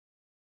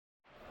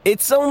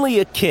It's only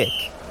a kick,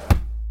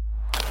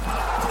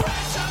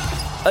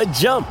 a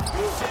jump,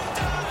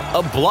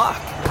 a block.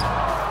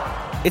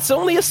 It's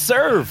only a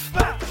serve.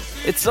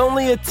 It's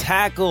only a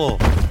tackle,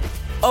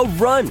 a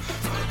run.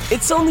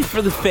 It's only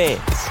for the fans.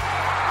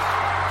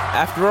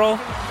 After all,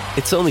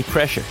 it's only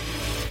pressure.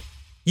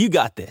 You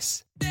got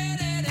this.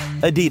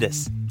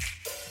 Adidas.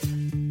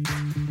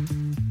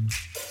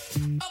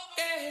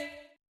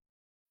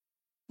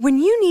 When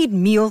you need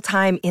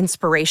mealtime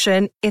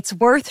inspiration, it's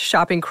worth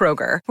shopping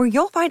Kroger, where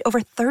you'll find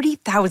over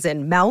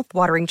 30,000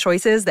 mouth-watering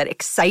choices that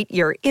excite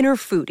your inner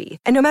foodie.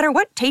 And no matter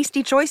what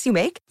tasty choice you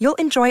make, you'll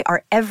enjoy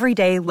our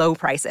everyday low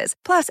prices,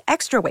 plus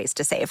extra ways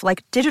to save,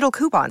 like digital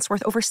coupons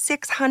worth over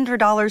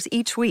 $600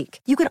 each week.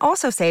 You can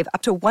also save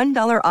up to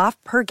 $1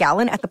 off per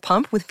gallon at the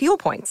pump with fuel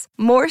points.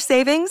 More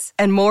savings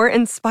and more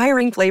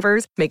inspiring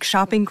flavors make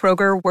shopping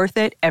Kroger worth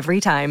it every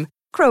time.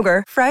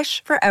 Kroger,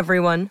 fresh for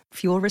everyone.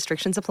 Fuel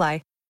restrictions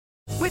apply.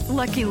 With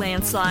Lucky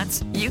Land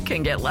Slots, you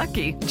can get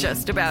lucky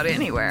just about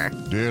anywhere.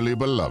 Dearly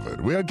beloved,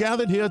 we are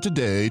gathered here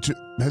today to...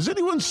 Has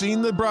anyone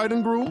seen the bride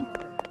and groom?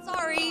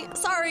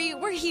 Sorry,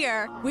 we're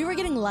here. We were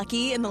getting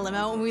lucky in the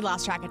limo and we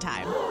lost track of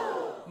time.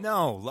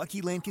 No,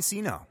 Lucky Land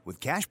Casino,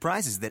 with cash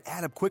prizes that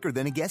add up quicker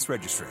than a guest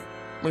registry.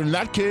 In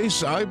that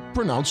case, I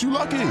pronounce you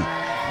lucky.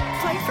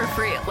 Play for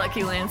free at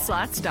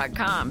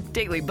LuckyLandSlots.com.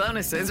 Daily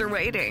bonuses are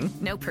waiting.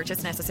 No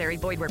purchase necessary.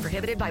 Void where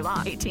prohibited by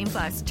law.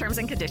 18+. Terms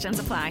and conditions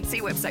apply.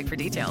 See website for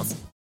details.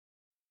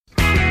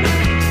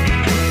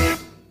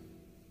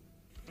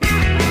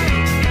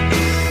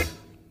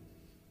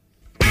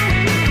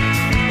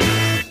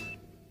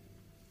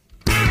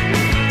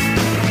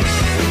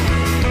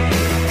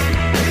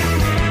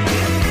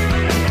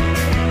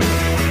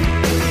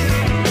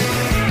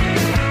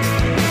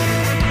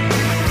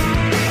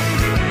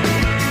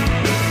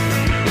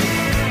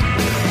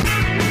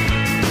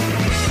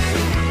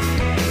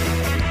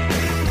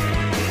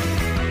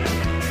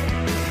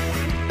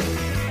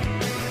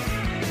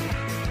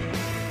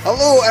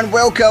 Hello and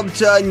welcome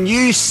to a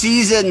new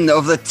season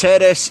of the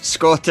Terrace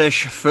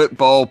Scottish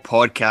Football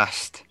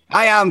Podcast.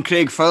 I am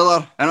Craig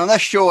Fowler, and on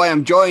this show I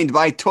am joined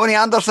by Tony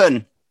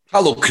Anderson.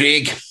 Hello,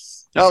 Craig.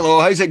 Hello,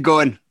 how's it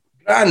going?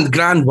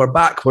 Grand, we're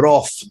back, we're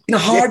off. Been a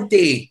hard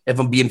day, if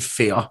I'm being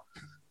fair.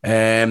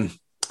 I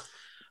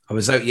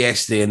was out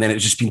yesterday and then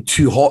it's just been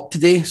too hot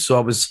today, so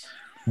I was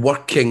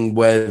working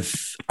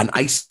with an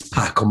ice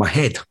pack on my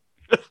head.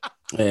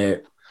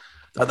 So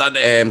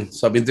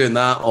I've been doing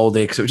that all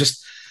day because it was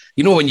just...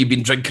 You know, when you've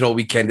been drinking all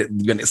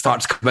weekend, when it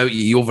starts to come out,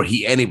 you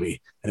overheat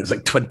anyway. And it was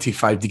like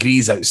 25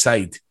 degrees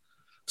outside.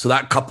 So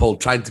that couple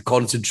trying to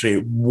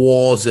concentrate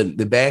wasn't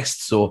the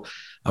best. So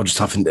I was just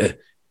having to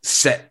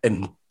sit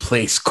and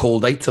place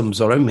cold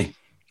items around me.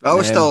 I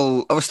was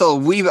still a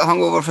wee bit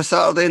hungover for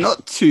Saturday.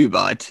 Not too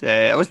bad.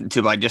 I wasn't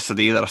too bad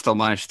yesterday either. I still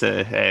managed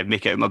to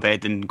make it out of my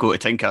bed and go to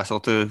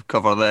Tynecastle to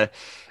cover the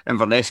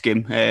Inverness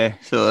game.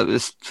 So it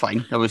was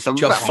fine. Did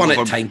you have fun at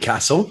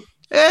Tynecastle?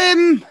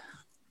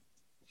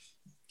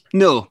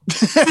 No.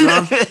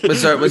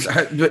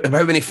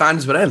 How many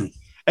fans were in?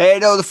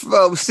 No,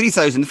 it was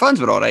 3,000. The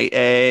fans were all right.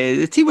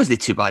 The team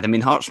wasn't too bad. I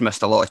mean, Hearts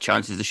missed a lot of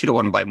chances. They should have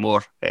won by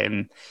more.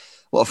 A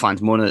lot of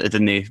fans moaning that they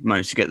didn't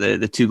manage to get the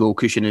 2-goal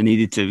cushion they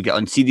needed to get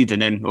unseeded,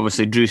 and then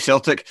obviously drew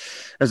Celtic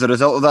as a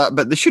result of that.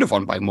 But they should have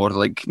won by more.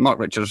 Like, Mark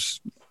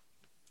Richards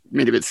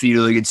made about 3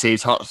 really good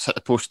saves. Hearts hit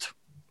the post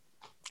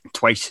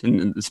twice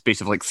in the space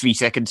of like 3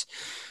 seconds.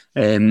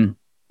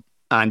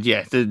 And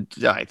yeah,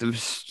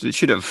 it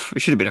should have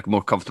been a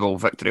more comfortable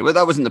victory. But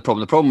that wasn't the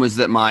problem. The problem was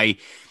that my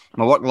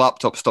work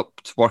laptop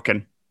stopped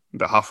working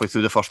about halfway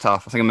through the first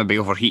half. I think I maybe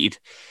overheated.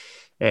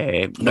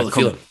 In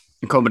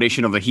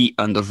combination of the heat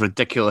and those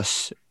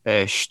ridiculous,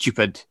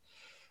 stupid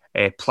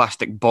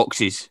plastic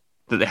boxes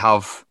that they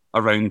have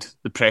around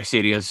the press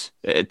areas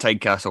at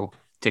Tynecastle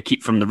to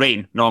keep from the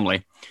rain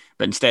normally.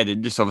 But instead,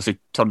 it just obviously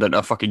turned into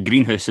a fucking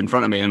greenhouse in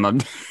front of me, and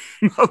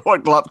my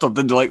work laptop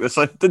didn't like this.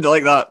 I didn't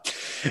like that.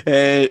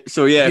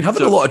 So yeah, you're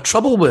having a lot of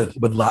trouble with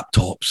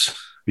laptops.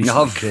 I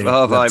have.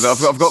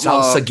 I've got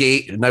Salsa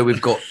Gate, and now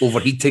we've got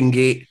Overheating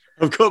Gate.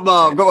 I've got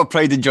my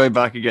pride and joy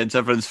back again. So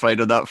everyone's fine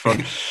on that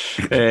front.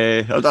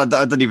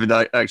 I didn't even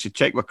actually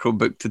check my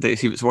Chromebook today to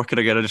see if it's working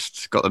again. I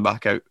just got the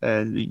Mac out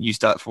and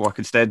used that for work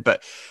instead.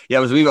 But yeah,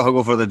 I was a wee bit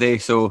hungover the day,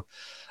 so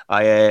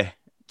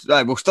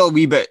well, still a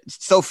wee bit,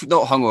 still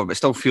not hungover, but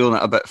still feeling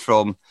it a bit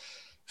from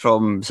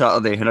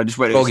Saturday, and I just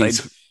went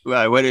outside.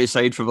 I went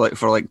outside for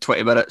like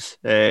 20 minutes.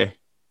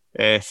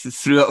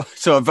 Threw up.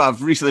 So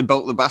I've recently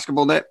built the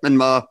basketball net in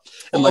my.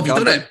 Have you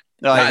done it?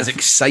 That is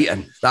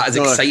exciting. That is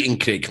exciting,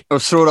 Craig. I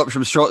was throwing up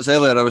some shots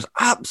earlier, and I was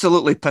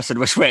absolutely pissing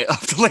with sweat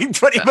after like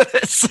 20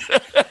 minutes.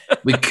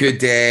 We could.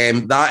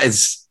 That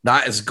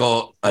has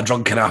got a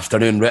drunken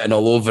afternoon written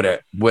all over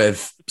it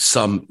with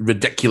some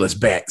ridiculous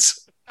bets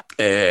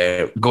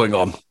going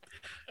on.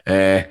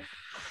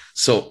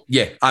 So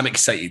yeah, I'm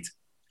excited.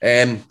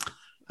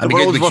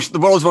 The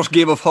world's worst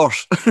game of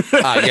horse.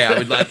 Yeah, I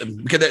would let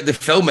them. They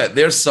film it.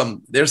 There's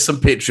some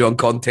Patreon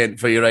content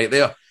for you right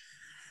there.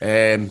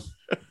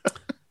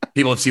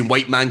 People have seen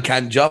White Man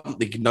Can't Jump.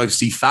 They can now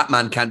see Fat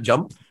Man Can't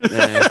Jump.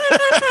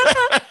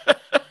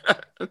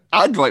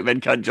 And White Men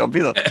Can't Jump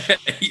either.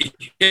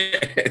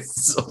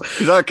 Yes.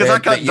 Because I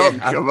can't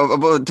jump.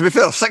 To be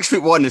fair,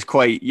 6'1" is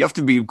quite. You have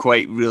to be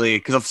quite really.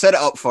 Because I've set it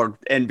up for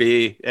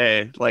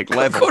NBA level.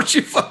 Of course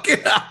you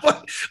fucking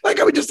have. Why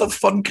can't we just have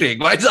fun, Craig?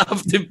 Why does it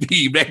have to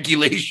be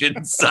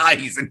regulation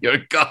size in your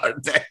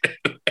garden?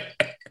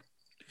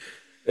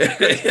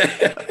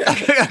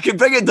 I can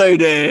bring it down.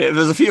 If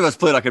there's a few of us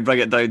playing, I can bring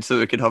it down so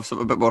we can have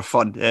something a bit more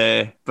fun.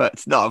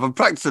 But no, if I'm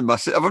practicing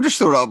myself, if I'm just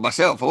throwing it up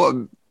myself, I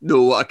want to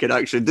know what I can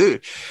actually do.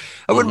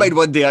 I wouldn't mind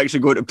one day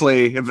actually going to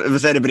play. If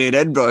there's anybody in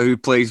Edinburgh who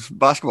plays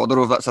basketball, I don't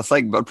know if that's a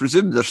thing, but I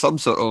presume there's some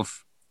sort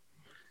of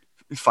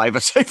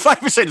 5-a-side.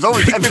 5-a-side. It's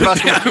always every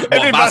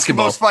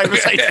basketball's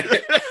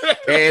 5-a-side.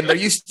 There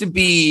used to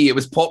be. It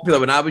was popular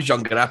when I was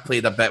younger. I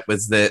played a bit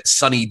with the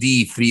Sunny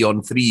D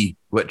 3-on-3,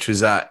 which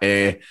was at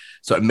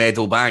sort of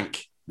Meadow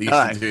Bank.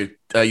 I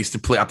used to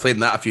play. I played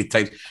in that a few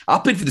times. I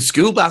played for the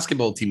school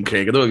basketball team,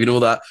 Craig. I don't know if you know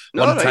that.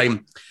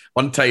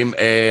 One time,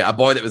 a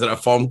boy that was in a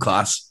form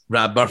class,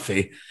 Brad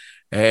Murphy,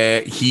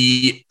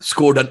 he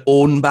scored an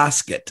own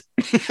basket.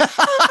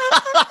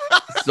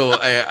 So,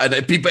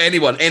 and people,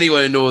 anyone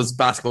who knows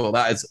basketball,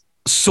 that is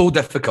so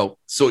difficult.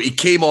 So he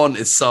came on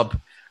as sub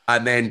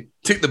and then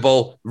took the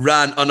ball,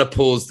 ran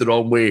unopposed the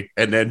wrong way,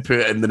 and then put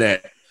it in the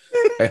net.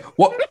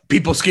 What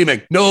people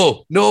screaming?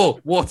 No!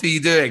 What are you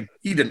doing?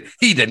 He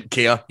didn't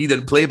care. He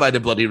didn't play by the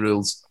bloody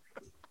rules.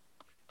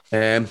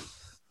 There's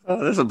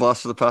a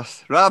blast for the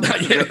past, Rab.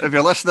 If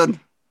you're listening,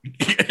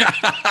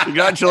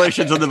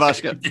 congratulations on the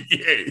basket.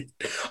 Yeah.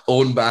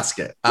 Own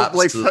basket.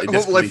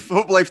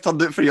 Hope life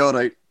turned out for you all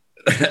right.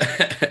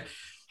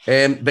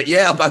 But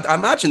yeah, I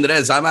imagine there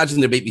is. I imagine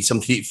there might be some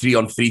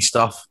 3-on-3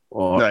 stuff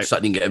or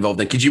something you can get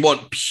involved in because you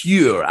want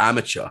pure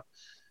amateur.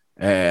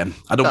 I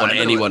don't want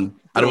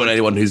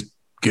anyone who's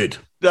good.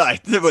 I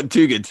don't want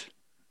too good.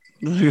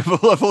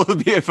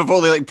 If I've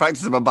only like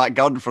practiced in my back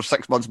garden for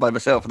 6 months by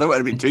myself, I don't want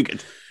to be too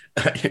good.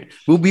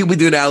 We'll be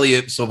doing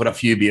alley-oops over a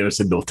few beers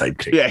in no time,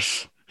 Craig.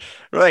 Yes.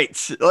 Right,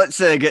 let's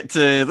get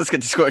to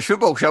Scottish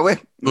football, shall we?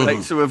 Mm-hmm.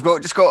 Right, so we've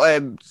got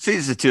see,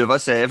 it's the two of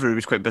us. Everybody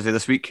was quite busy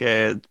this week,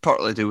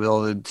 partly to do with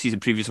all the season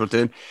previews we're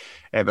doing,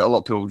 but a lot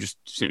of people just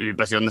seem to be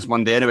busy on this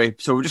Monday anyway.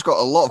 So we've just got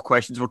a lot of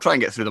questions. We'll try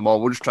and get through them all.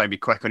 We'll just try and be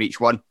quick on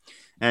each one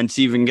and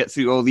see if we can get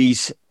through all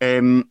these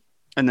in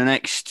the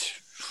next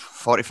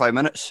 45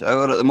 minutes,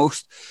 hour at the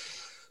most.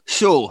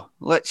 So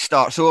let's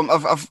start. So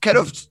I've kind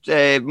of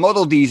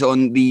modelled these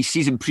on the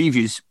season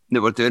previews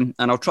that we're doing,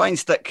 and I'll try and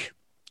stick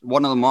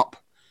one of them up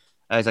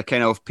as a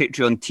kind of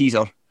Patreon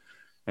teaser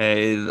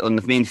on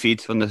the main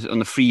feed, on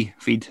the free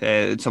feed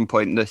at some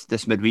point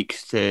this midweek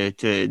to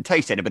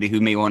entice anybody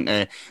who may want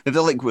if they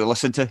like what we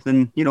listen to,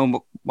 then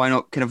why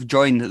not kind of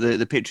join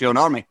the Patreon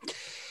army.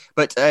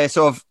 But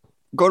so I've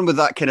gone with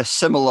that kind of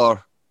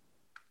similar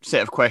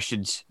set of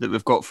questions that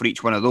we've got for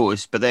each one of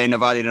those, but then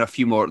I've added in a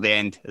few more at the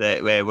end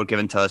that were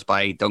given to us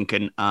by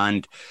Duncan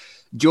and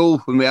Joel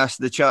when we asked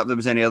the chat if there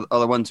was any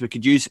other ones we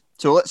could use.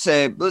 So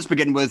let's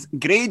begin with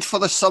grade for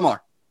the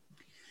summer.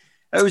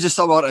 How was the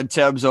summer in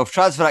terms of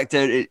transfer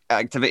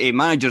activity,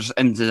 managers,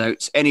 ins and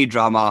outs, any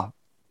drama,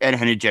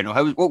 anything in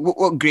general?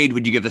 What grade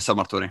would you give the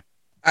summer, Tony?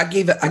 I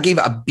gave it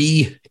a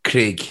B,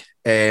 Craig,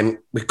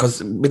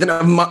 because we didn't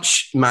have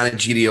much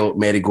managerial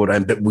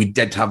merry-go-round, but we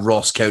did have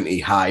Ross County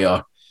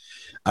hire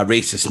a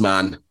racist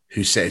man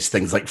who says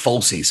things like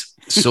falsies.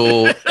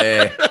 So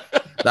that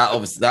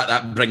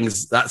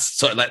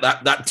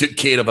took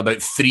care of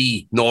about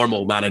 3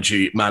 normal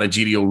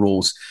managerial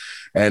roles.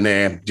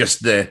 And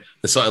just the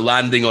sort of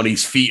landing on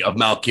his feet of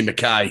Malky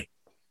Mackay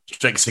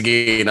strikes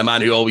again, a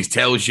man who always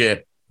tells you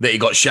that he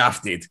got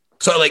shafted.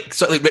 Sort of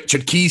like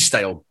Richard Keys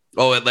style.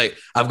 Oh, like,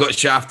 I've got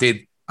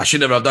shafted. I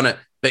should never have done it.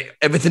 But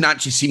everything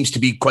actually seems to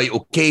be quite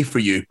okay for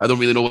you. I don't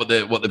really know what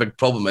the big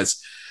problem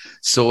is.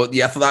 So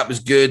yeah, I thought that was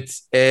good.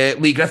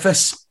 Lee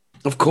Griffiths,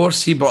 of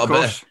course, he brought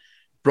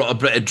a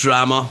bit of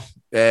drama.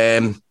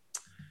 Again,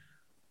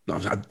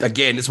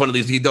 it's one of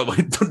these you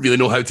don't really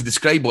know how to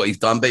describe what he's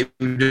done, but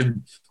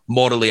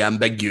morally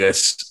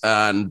ambiguous,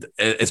 and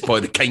it's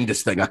probably the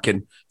kindest thing I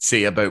can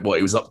say about what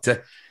he was up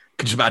to.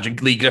 Could you imagine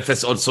Lee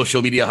Griffiths on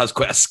social media has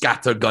quite a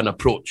scattergun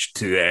approach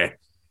to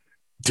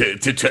try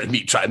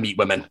to meet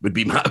women would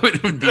be my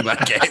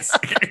guess.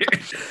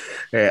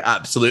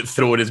 Absolute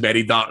throwing as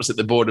many darts at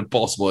the board as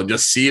possible and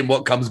just seeing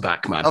what comes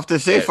back, man. I have to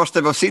say, first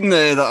time I've seen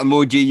that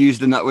emoji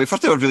used in that way.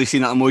 First time I've really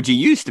seen that emoji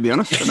used, to be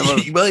honest.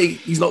 Well,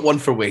 he's not one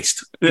for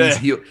waste. Yeah.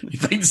 He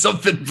finds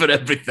something for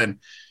everything.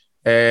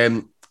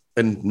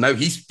 And now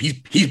he's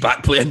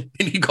back playing,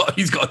 and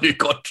he's got a new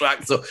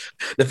contract. So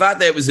the fact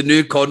that it was a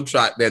new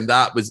contract, then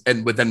that was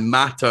within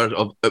matter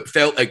of, it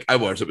felt like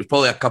hours. It was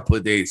probably a couple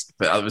of days,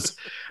 but it was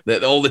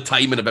all the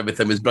timing of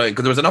everything was brilliant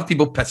because there was enough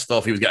people pissed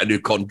off he was getting a new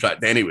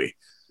contract anyway.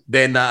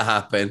 Then that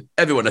happened.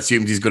 Everyone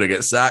assumed he's going to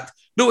get sacked.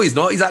 No, he's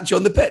not. He's actually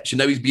on the pitch, and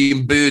now he's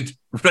being booed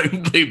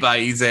roundly by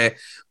his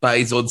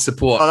own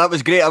support. Oh, that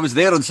was great. I was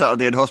there on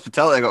Saturday in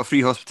hospitality. I got a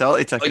free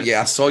hospitality ticket. Oh,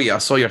 yeah, I saw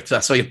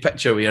your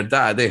picture with your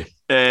dad, eh?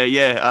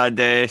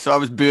 So I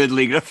was booing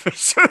Lee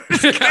Griffiths. Normally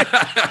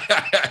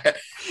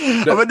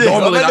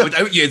that would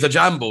out you as a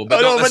jambo,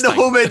 but I'm in the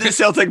home end at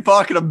Celtic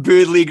Park and I'm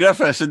booing Lee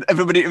Griffiths, and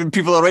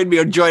people around me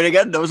are joining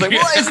in. I was like,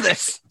 what is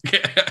this?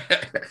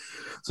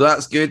 So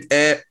that's good.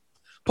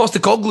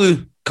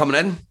 Postecoglou coming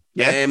in.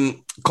 Yeah.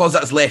 Because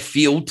that's left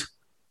field,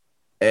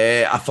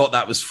 I thought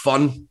that was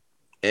fun.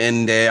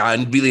 And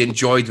I really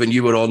enjoyed when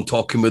you were on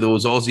talking with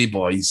those Aussie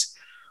boys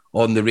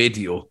on the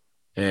radio.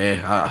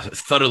 I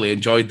thoroughly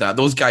enjoyed that.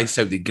 Those guys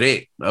sounded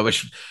great. I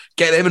wish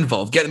get them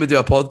involved, get them to do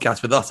a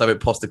podcast with us about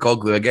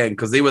Postecoglou again,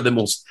 because they were the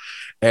most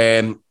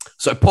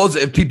sort of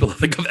positive people I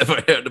think I've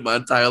ever heard in my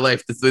entire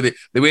life. The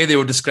way they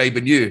were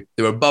describing you,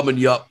 they were bumming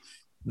you up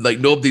like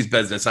nobody's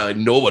business.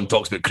 No one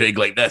talks about Craig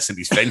like this in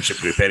his friendship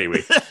group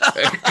anyway.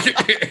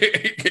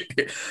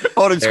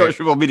 Or in Scottish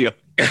football media.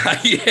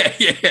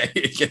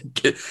 Yeah.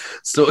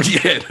 So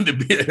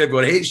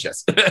everyone hates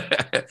us.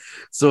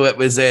 So it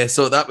was.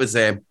 So that was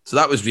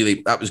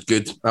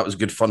good. That was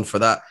good fun for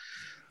that.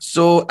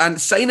 So, and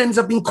signings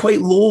have been quite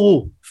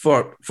low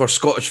for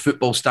Scottish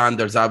football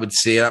standards, I would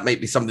say. That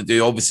might be something to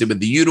do, obviously, with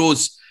the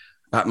Euros.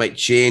 That might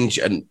change,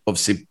 and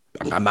obviously,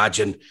 I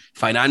imagine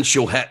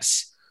financial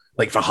hits.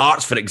 Like for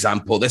Hearts, for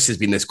example, this has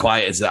been as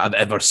quiet as I've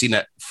ever seen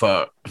it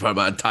for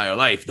my entire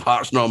life. The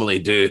Hearts normally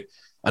do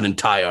an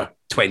entire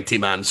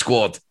 20-man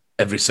squad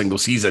every single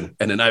season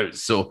in and out.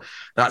 So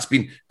that's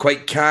been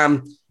quite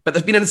calm. But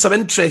there's been some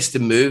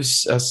interesting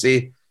moves, I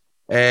say.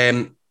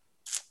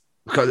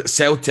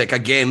 Celtic,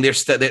 again,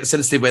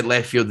 since they went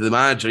left field to the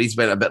manager, he's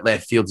went a bit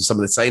left field to some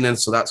of the signings,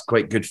 so that's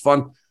quite good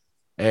fun.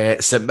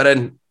 St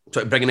Mirren,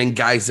 bringing in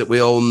guys that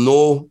we all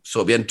know, so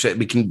it'll be interesting.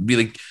 We can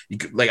really,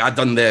 I've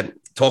done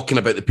talking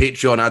about the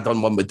Patreon, I'd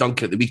done one with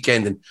Duncan at the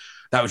weekend, and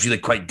that was really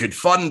quite good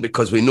fun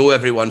because we know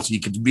everyone, so you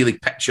could really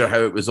picture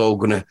how it was all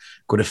going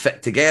to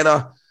fit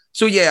together.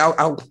 So yeah,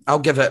 I'll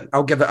give it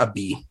a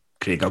B,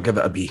 Craig. I'll give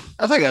it a B.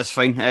 I think that's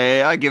fine.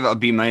 I give it a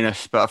B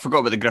minus, but I forgot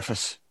about the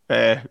Griffiths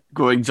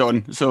goings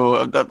on, so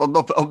I'm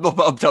not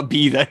up to a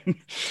B then.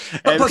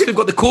 Plus, we've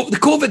got the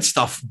COVID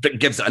stuff that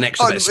gives it an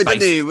extra bit of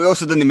spice. We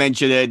also didn't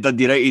mention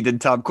Dundee United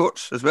and Tab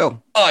Courts as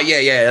well. Oh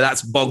yeah,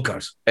 that's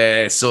bonkers.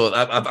 So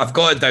I've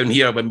got it down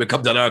here when we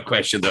come to another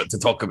question to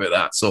talk about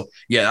that. So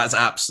yeah, that's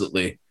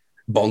absolutely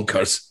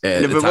bonkers.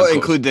 And if we want to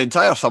include the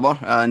entire summer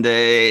and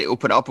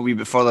open it up a wee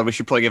bit further, we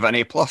should probably give it an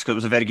A+ because it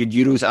was a very good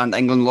Euros and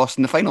England lost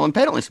in the final on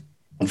penalties.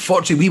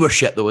 Unfortunately, we were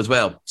shit though as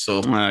well.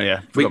 So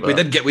we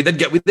did get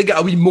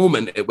a wee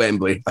moment at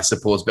Wembley, I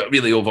suppose, but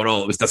really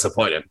overall it was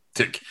disappointing.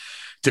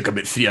 Took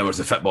about 3 hours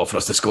of football for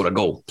us to score a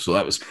goal, so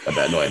that was a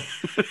bit annoying.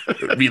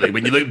 Really,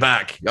 when you look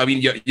back, I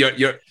mean,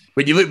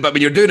 when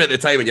you're doing it at the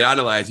time and you're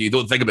analysing, you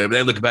don't think about it. But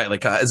then looking back,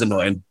 like that is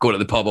annoying. Going to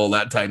the pub all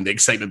that time, the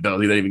excitement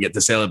build, you didn't even get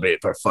to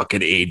celebrate for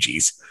fucking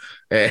ages.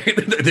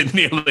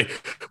 Nearly,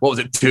 what was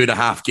it,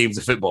 2.5 games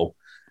of football?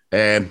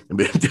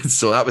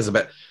 So that was a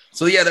bit.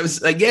 So yeah, that was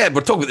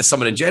we're talking about the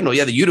summer in general.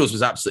 Yeah, the Euros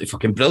was absolutely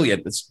fucking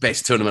brilliant. It's the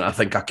best tournament I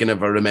think I can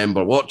ever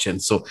remember watching.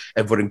 So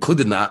if we're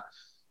including that,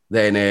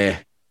 then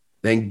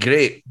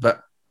great. But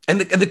and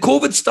the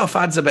COVID stuff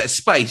adds a bit of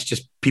spice.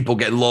 Just people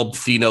getting lobbed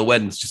 3-0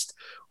 wins. Just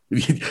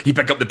you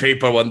pick up the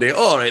paper one day.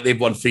 Oh, right, they've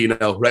won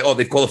 3-0. Right,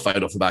 they've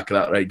qualified off the back of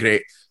that. Right,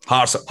 great.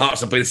 Hearts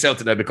are playing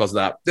Celtic now because of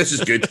that. This is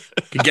good.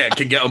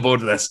 can get on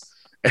board with this.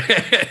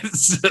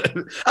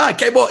 A+,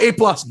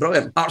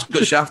 brilliant. Hearts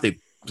got shafted.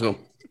 So.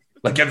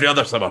 Like every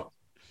other summer.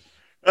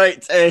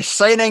 Right,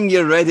 signing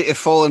you're ready to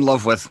fall in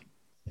love with.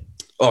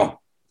 Oh,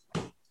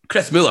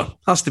 Chris Muller,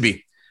 has to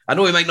be. I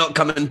know he might not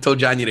come in until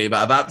January, but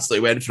I've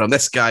absolutely went for him.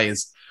 This guy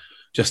is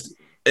just,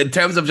 in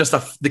terms of just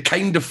the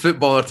kind of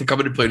footballer to come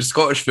in and play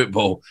Scottish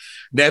football,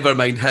 never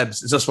mind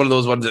Hibs. It's just one of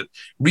those ones that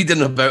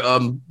reading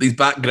about his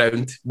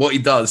background, what he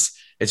does,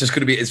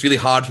 it's really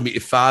hard for me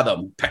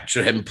to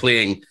picture him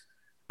playing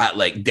at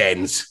like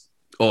Dens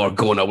or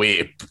going away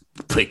to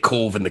play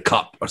Cove in the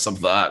Cup or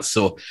something like that.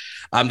 So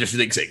I'm just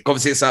really excited.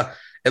 Obviously,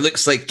 it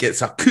looks like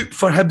it's a coup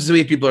for Hibs the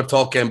way people are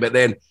talking, but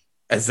then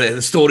as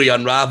the story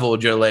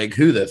unraveled, you're like,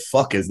 who the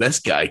fuck is this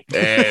guy?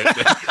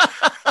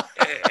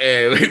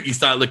 You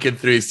start looking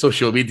through his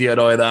social media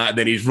and all of that, and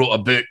then he's wrote a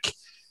book,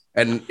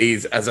 and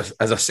he's, as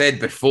I said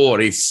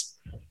before, it's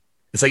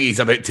like he's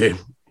about to.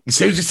 He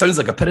sounds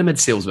like a pyramid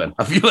salesman.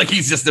 I feel like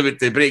he's just about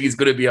to break. He's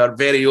going to be our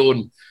very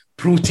own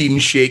protein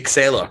shake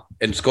seller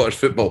in Scottish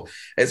football.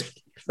 It's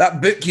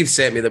that book you've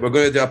sent me that we're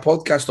going to do a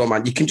podcast on,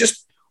 man. You can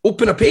just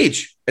open a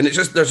page and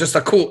there's just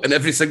a quote in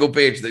every single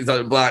page that's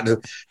in black.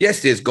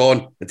 Yesterday's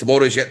gone and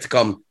tomorrow's yet to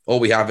come. All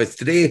we have is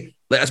today.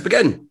 Let us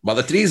begin.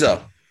 Mother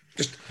Teresa.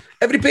 Just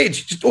every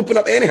page. Just open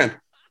up anything.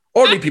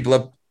 Ordinary people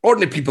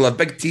have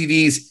big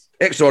TVs.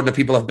 Extraordinary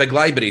people have big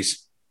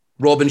libraries.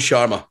 Robin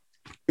Sharma.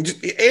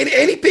 Just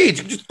any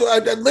page. Just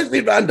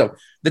literally random.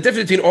 The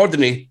difference between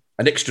ordinary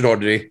and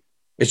extraordinary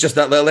is just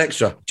that little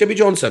extra. Jimmy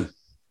Johnson.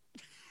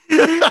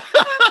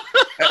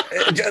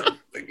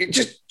 It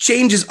just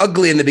changes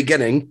ugly in the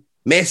beginning,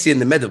 messy in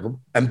the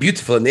middle, and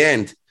beautiful in the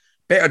end.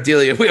 Better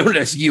daily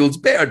awareness yields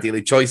better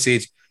daily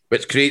choices,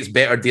 which creates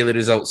better daily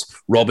results.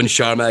 Robin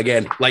Sharma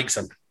again likes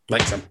him.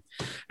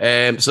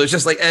 So it's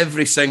just like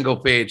every single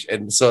page.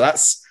 And so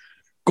that's,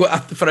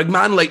 for a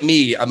man like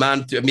me, a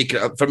man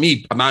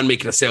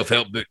making a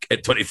self-help book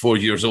at 24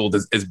 years old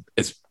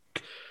is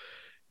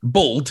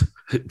bold,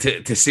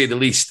 to say the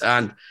least.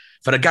 And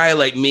for a guy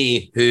like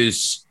me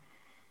who's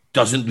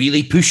doesn't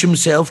really push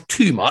himself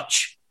too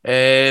much,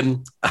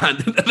 and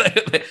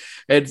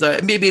it's,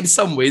 maybe in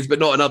some ways, but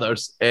not in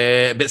others,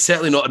 but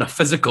certainly not in a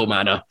physical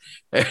manner.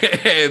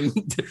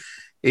 This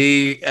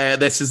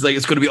is like,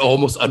 it's going to be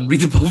almost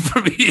unreadable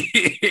for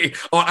me.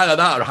 Or either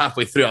that or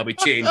halfway through I'll be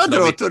changed. I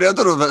don't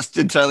know if that's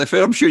entirely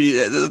fair. I'm sure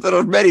there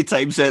are many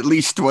times, at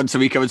least once a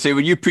week, I would say,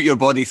 when you put your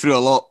body through a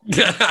lot.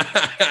 Yeah,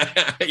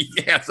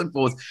 I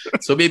suppose.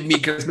 So maybe me,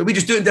 Chris, but we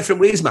just do it in different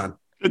ways, man.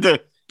 We do.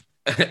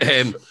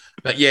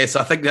 But yeah, so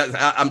I think that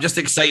I'm just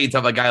excited to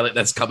have a guy like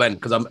this come in,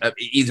 because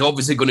he's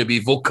obviously going to be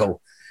vocal,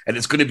 and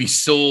it's going to be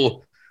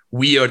so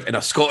weird in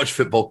a Scottish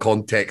football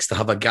context to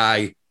have a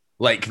guy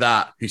like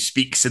that who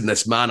speaks in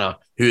this manner,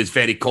 who is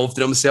very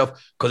confident in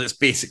himself, because it's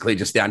basically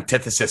just the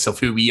antithesis of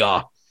who we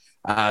are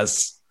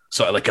as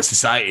sort of like a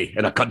society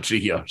in a country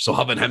here. So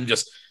having him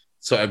just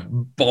sort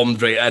of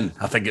bombed right in,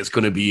 I think it's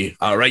going to be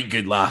a right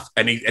good laugh,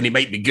 and he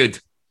might be good.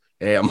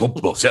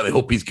 Certainly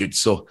hope he's good.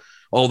 So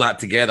all that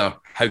together,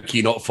 how can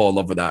you not fall in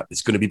love with that?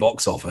 It's going to be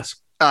box office.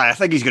 I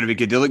think he's going to be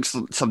good. He looks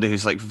like somebody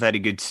who's like very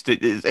good.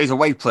 He's a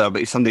wide player,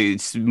 but he's somebody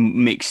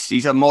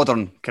he's a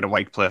modern kind of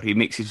wide player. He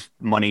makes his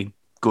money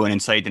going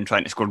inside and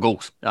trying to score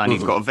goals. And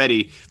he's got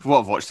from what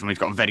I've watched him, he's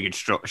got a very good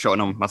shot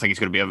on him. I think he's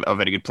going to be a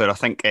very good player. I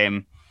think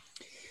Lyle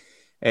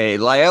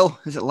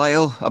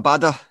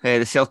Abada,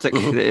 the Celtic,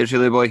 the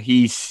Israeli boy,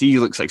 he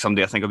looks like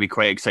somebody I think will be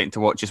quite exciting to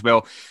watch as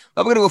well.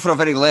 I'm going to go for a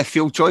very left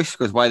field choice,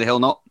 because why the hell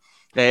not?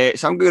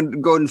 So I'm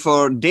going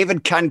for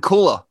David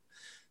Cancola,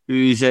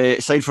 who's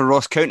signed for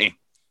Ross County.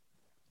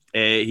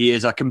 He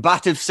is a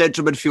combative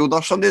central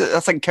midfielder, somebody that I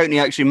think County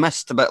actually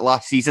missed a bit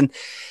last season,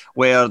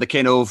 where their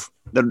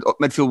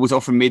midfield was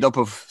often made up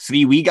of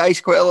three wee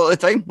guys quite a lot of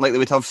the time. Like they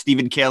would have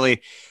Stephen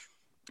Kelly,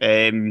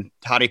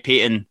 Harry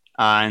Payton,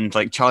 and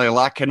like Charlie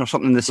Larkin or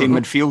something in the same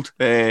midfield.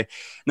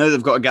 Now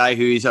they've got a guy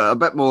who's a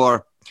bit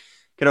more,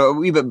 a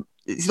wee bit.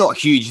 He's not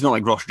huge, he's not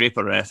like Ross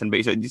Draper or anything,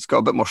 but he's got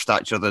a bit more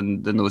stature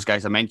than those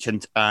guys I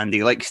mentioned, and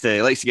he likes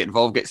to get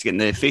involved, gets to get in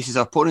the faces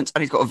of opponents,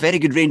 and he's got a very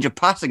good range of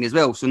passing as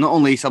well. So not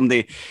only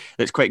somebody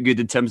that's quite good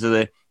in terms of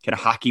the kind of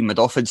hacky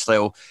mid-offense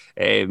style,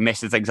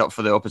 messing things up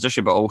for the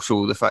opposition, but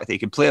also the fact that he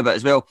can play a bit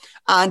as well.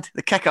 And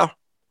the kicker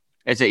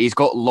is that he's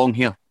got long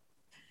hair.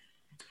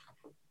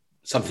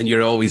 Something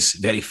you're always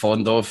very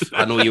fond of.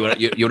 I know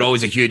you're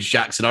always a huge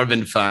Jackson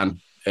Irvine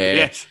fan.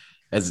 Yes.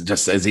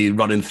 As he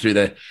running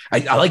through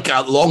I like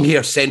a long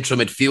hair central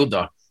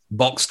midfielder,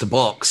 box to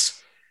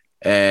box,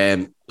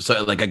 sort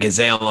of like a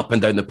gazelle up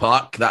and down the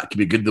park. That could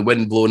be good. The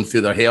wind blowing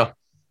through their hair.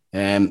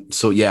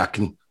 So yeah, I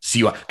can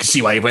see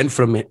why he went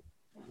from it.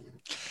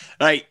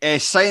 Right,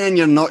 signing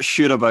you're not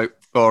sure about,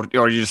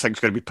 or you just think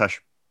it's going to be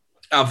pish.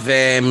 I've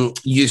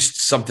used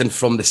something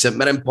from the St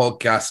Mirren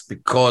podcast,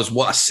 because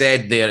what I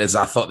said there is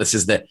I thought this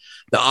is the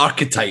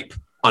archetype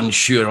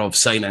unsure of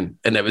signing,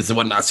 and it was the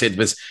one that I said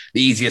was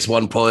the easiest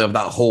one probably of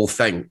that whole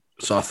thing.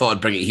 So I thought I'd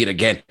bring it here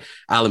again.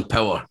 Alan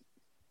Power,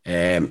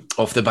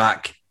 off the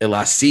back of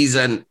last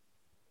season,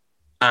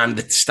 and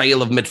the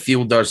style of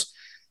midfielders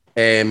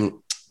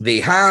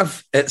they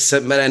have at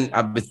St Mirren.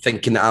 I've been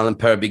thinking that Alan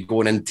Power would be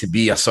going in to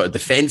be a sort of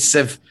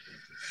defensive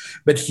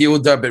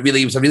midfielder, but really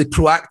he was a really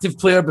proactive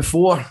player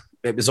before.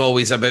 It was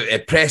always about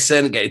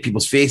pressing, getting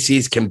people's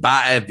faces,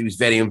 combative. He was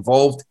very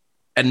involved.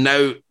 And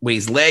now with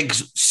his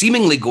legs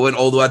seemingly going,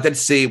 although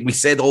we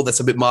said all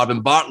this about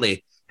Marvin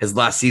Bartley, his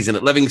last season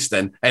at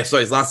Livingston,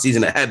 his last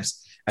season at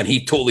Hibs, and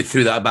he totally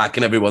threw that back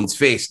in everyone's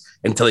face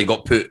until he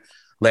got put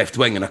left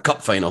wing in a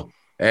cup final.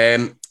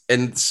 And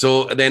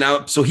so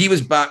he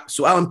was back.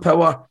 So Alan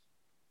Power,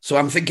 so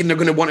I'm thinking they're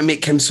going to want to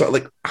make him sort of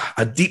like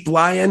a deep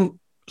lying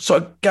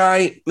sort of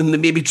guy, and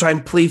then maybe try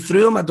and play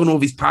through him. I don't know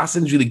if his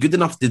passing's really good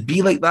enough to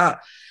be like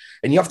that.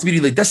 And you have to be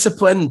really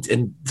disciplined.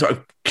 And sort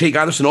of Craig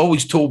Anderson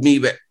always told me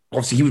that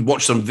obviously he would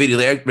watch them very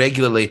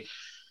regularly,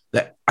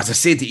 that, as I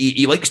said,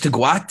 he likes to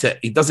go at it.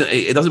 He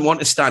doesn't want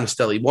to stand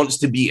still. He wants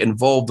to be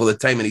involved all the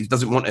time, and he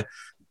doesn't want to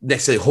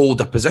necessarily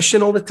hold a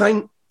position all the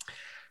time.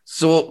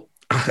 So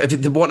if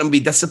they want him to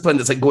be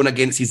disciplined, it's like going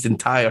against his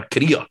entire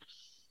career.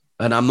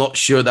 And I'm not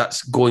sure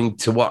that's going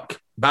to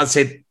work. But as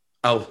I said,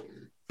 I'll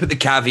put the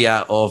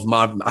caveat of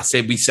Marvin. I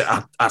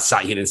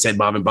sat here and said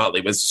Marvin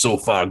Bartley was so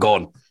far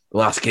gone. The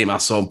last game I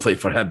saw him play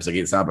for Hibs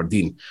against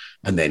Aberdeen,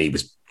 and then he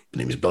was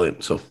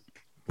brilliant. So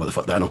what the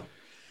fuck do I know?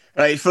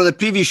 Right, for the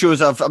preview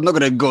shows, I'm not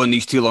going to go on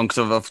these too long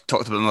because I've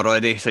talked about them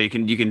already. So you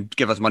can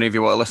give us money if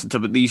you want to listen to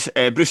these.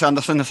 Bruce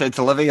Anderson, I said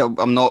to Livy,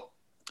 I'm not.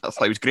 I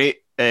thought he was great,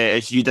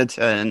 as you did,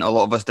 and a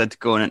lot of us did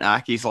going into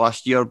Aki's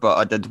last year. But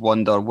I did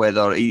wonder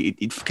whether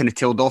he'd kind of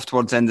tailed off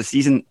towards the end of the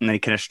season, and then he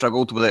kind of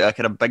struggled with a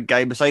kind of big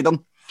guy beside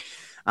him.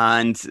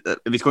 And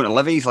if he's going to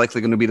Livy, he's likely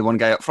going to be the one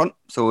guy up front.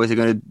 So is he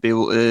going to be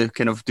able to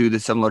kind of do the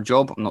similar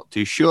job? I'm not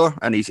too sure.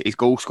 And his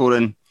goal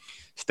scoring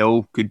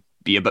still could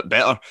be a bit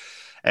better.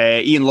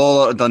 Ian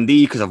Lawler at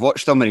Dundee, because I've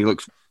watched him and he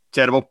looks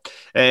terrible.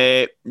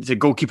 He's a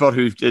goalkeeper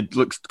who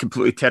looks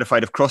completely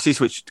terrified of crosses,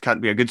 which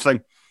can't be a good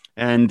thing.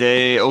 And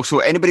also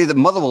anybody that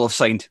Motherwell have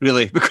signed,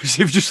 really, because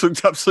they've just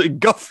looked absolutely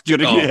guff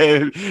during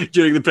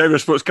the Premier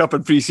Sports Cup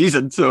and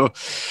pre-season. So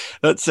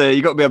that's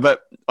you got to be a bit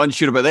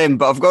unsure about them.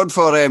 But I've gone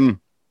for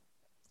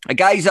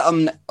guys that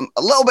I'm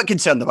a little bit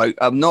concerned about.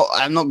 I'm not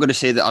going to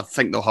say that I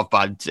think they'll have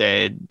bad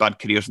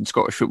careers in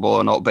Scottish football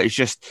or not, but it's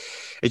just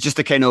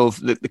the kind of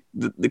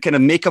the kind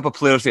of makeup of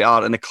players they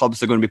are and the clubs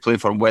they're going to be playing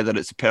for and whether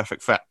it's a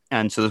perfect fit.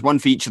 And so there's one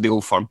for each of the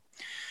Old Firm.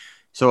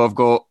 So I've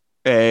got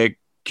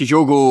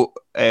Kyogo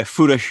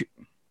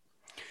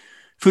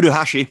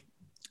Furuhashi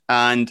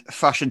and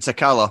Fashion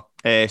Sakala.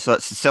 So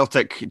that's the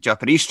Celtic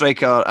Japanese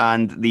striker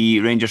and the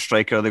Rangers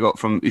striker they got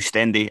from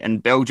Oostende in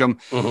Belgium.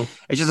 Mm-hmm.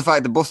 It's just the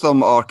fact that both of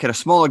them are kind of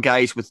smaller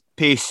guys with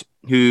pace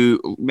who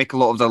make a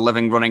lot of their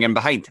living running in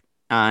behind.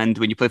 And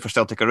when you play for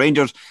Celtic or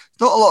Rangers,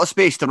 there's not a lot of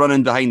space to run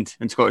in behind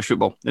in Scottish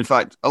football. In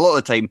fact, a lot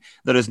of the time,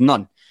 there is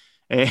none.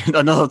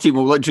 Another team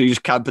will literally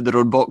just camp in their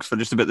own box for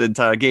just about the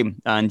entire game,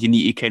 and you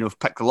need to kind of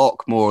pick the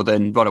lock more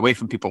than run away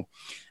from people.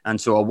 And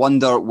so I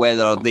wonder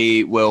whether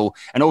they will,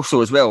 and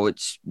also as well,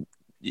 it's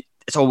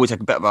always a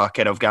bit of a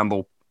kind of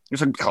gamble.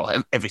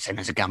 Everything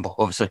is a gamble,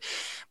 obviously,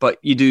 but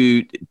you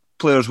do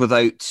players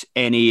without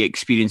any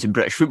experience in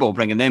British football,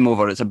 bringing them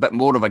over, it's a bit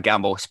more of a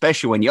gamble,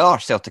 especially when you are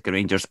Celtic or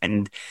Rangers,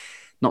 and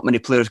not many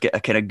players get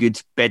a kind of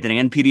good bedding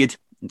in period.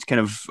 It's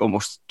kind of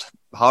almost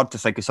hard to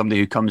think of somebody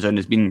who comes in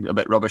has been a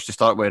bit rubbish to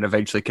start with and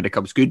eventually kind of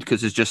comes good, because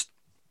there's just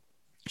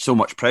so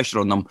much pressure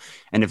on them,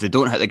 and if they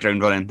don't hit the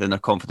ground running, then their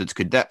confidence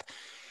could dip.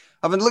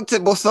 Having looked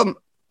at both of them,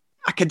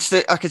 I could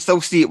still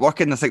see it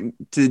working. I think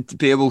to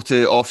be able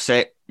to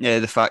offset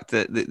the fact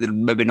that they're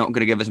maybe not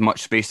going to give as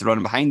much space to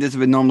run behind as they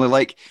would normally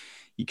like,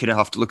 you kind of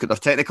have to look at their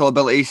technical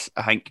abilities.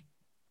 I think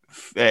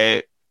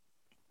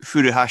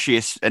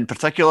Furuhashi in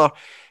particular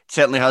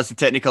certainly has the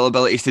technical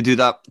abilities to do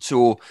that.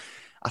 So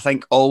I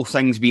think all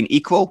things being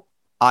equal,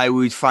 I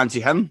would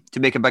fancy him to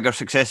make a bigger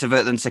success of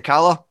it than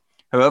Sakala.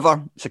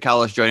 However,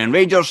 Sakala's joining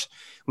Rangers.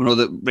 We know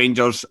that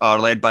Rangers are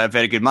led by a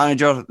very good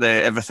manager.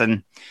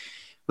 Everything,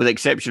 with the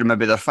exception of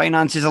maybe their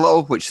finances a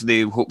little, which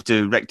they hope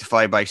to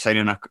rectify by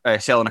selling a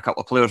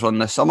couple of players on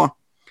this summer.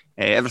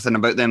 Everything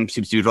about them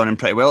seems to be running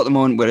pretty well at the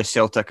moment, whereas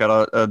Celtic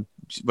are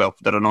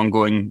they're an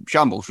ongoing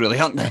shambles, really,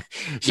 aren't they?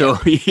 So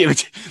yeah.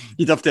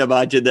 You'd have to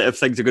imagine that if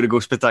things are going to go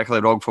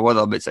spectacularly wrong for one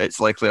of them, it's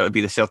likely to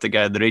be the Celtic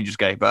guy and the Rangers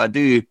guy. But I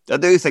do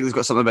think there's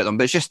got something about them,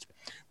 but it's just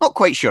not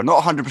quite sure,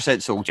 not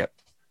 100% sold yet.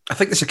 I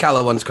think the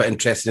Sakala one's quite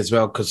interesting as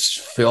well, because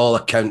for all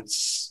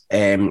accounts,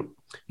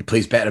 he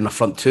plays better in the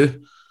front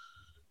two.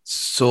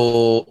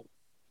 So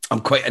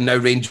and now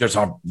Rangers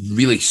are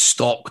really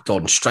stocked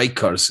on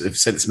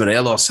strikers since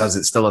Morelos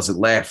still hasn't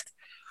left.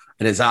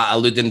 And is that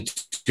alluding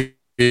to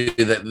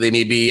that they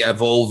may be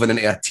evolving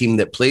into a team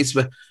that plays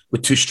with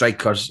two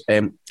strikers?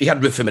 He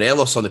had Rufus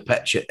Morelos on the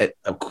pitch at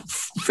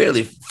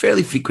fairly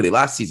frequently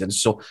last season.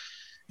 So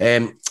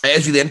it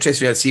is really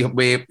interesting to see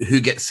who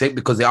gets sick,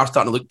 because they are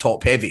starting to look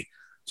top heavy.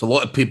 So a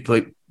lot of people,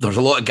 there's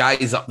a lot of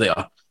guys up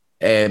there,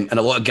 and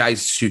a lot of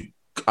guys who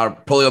are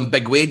probably on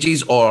big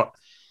wages or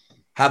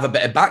have a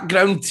bit of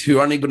background who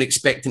aren't even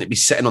expecting to be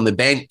sitting on the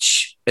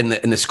bench in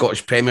the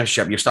Scottish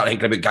Premiership. You're starting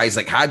to think about guys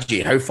like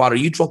Hadji. How far are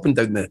you dropping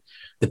down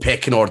the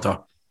pecking order?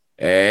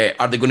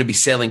 Are they going to be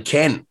selling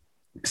Kent?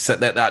 So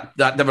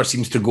that never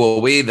seems to go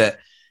away. That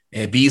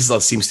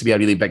Beasler seems to be a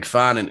really big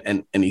fan,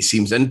 and he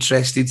seems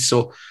interested.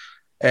 So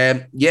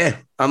I'm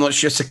not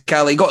sure.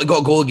 Sakala got a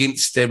goal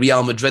against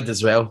Real Madrid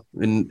as well,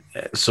 and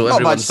so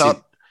everyone's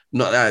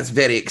it's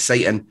very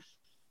exciting.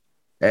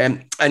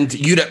 And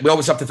Europe, we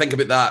always have to think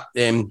about that,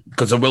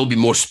 because there will be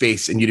more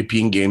space in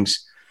European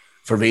games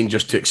for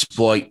Rangers to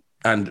exploit.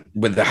 And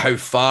with how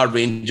far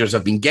Rangers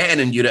have been getting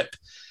in Europe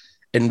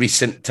in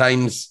recent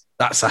times,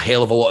 that's a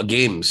hell of a lot of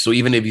games. So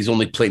even if he's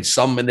only played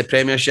some in the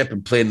Premiership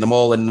and playing them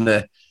all in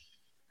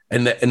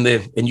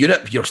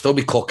Europe, you'll still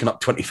be clocking up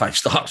 25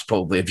 starts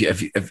probably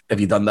if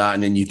you've done that,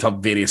 and then you'd have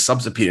various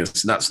subs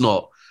appearances, and that's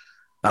not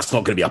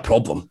going to be a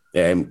problem,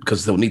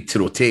 because they'll need to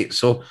rotate.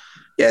 So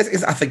yeah,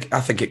 I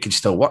think it could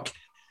still work.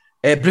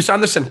 Bruce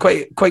Anderson,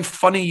 quite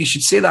funny you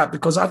should say that,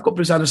 because I've got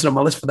Bruce Anderson on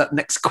my list for that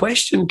next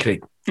question,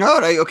 Craig.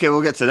 All right, okay,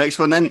 we'll get to the next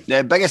one then.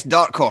 Biggest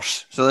dark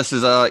horse. So this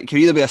is it can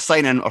either be a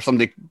sign-in or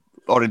somebody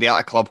already at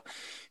a club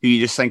who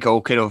you just think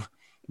will kind of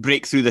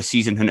break through this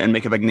season and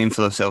make a big name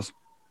for themselves.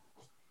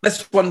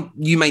 This one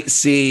you might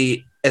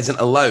say isn't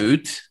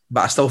allowed,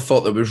 but I still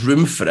thought there was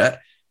room for it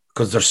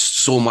because there's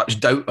so much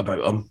doubt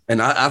about him.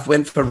 And I've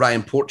went for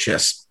Ryan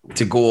Porteous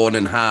to go on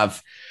and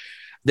have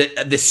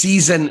the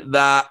season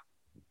that,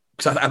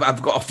 because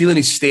I've got a feeling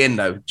he's staying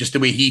now, just the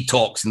way he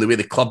talks and the way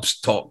the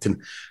club's talked,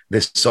 and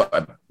this sort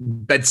of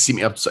bids seem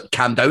to have sort of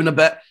calmed down a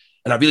bit.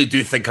 And I really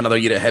do think another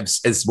year at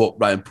Hibs is what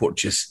Ryan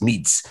Porteous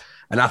needs.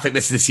 And I think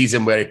this is the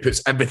season where he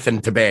puts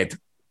everything to bed,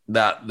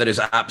 that there is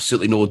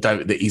absolutely no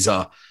doubt that he's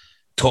a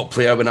top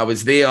player. When I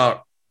was there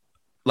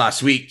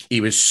last week,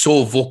 he was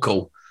so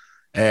vocal,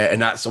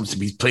 and that's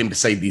obviously he's playing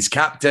beside his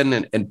captain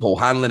and Paul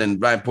Hanlon,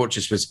 and Ryan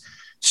Porteous was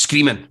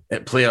screaming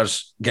at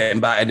players getting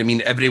back. And I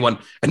mean, everyone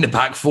in the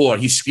back four,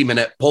 he's screaming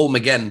at Paul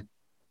McGinn,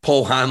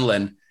 Paul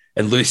Hanlon,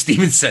 and Lewis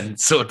Stevenson.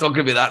 So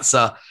talking about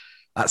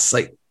that's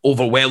like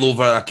well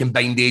over a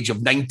combined age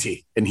of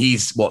 90, and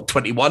he's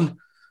 21.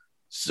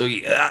 So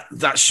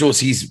that shows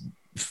he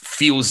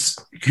feels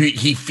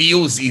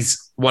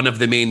he's one of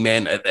the main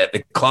men at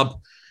the club,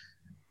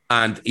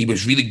 and he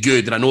was really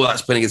good. And I know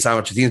that's playing against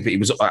amateur teams, but he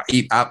was.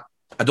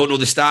 I don't know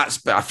the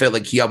stats, but I felt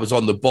like he was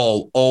on the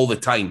ball all the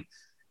time,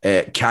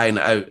 carrying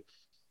it out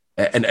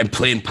and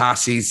playing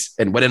passes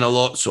and winning a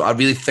lot. So I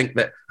really think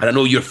that, and I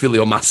know you're fully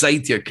on my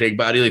side here, Craig,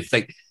 but I really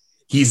think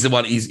he's the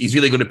one. He's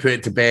really going to put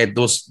it to bed.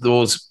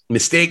 Those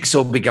mistakes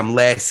will become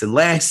less and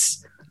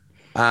less.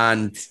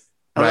 And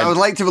I would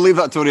like to believe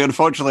that, Tony.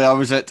 Unfortunately, I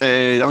was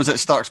at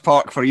Starks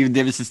Park for Ivan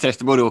Davidson's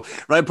testimonial.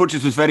 Ryan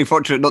Porteous was very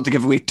fortunate not to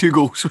give away 2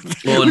 goals with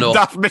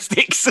daft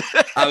mistakes.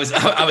 I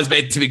was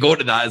meant to be going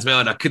to that as well,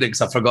 and I couldn't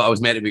because I forgot I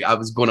was meant to be. I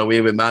was going away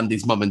with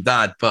Mandy's mum and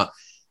dad, but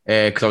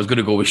because I was going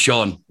to go with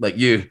Sean, like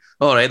you.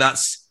 All right,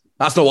 that's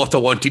not what I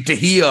wanted to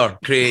hear,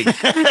 Craig.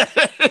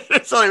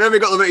 Sorry, maybe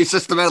got them out of his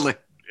system early.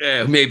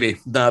 Yeah, maybe.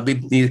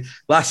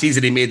 Last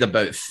season he made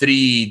about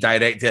 3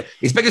 direct.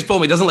 His biggest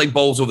problem, he doesn't like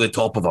balls over the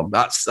top of him.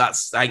 That's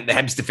I think the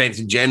Hibs defence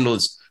in general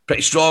is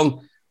pretty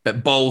strong,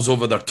 but balls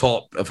over their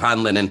top of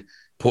Hanlon and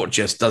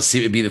Porteous does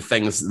seem to be the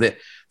things. The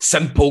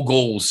simple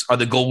goals are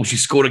the goals you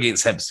score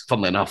against Hibs,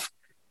 funnily enough.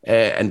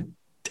 And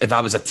if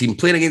I was a team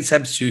playing against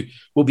Hibs, who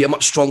will be a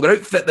much stronger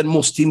outfit than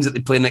most teams that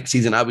they play next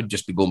season, I would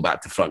just be going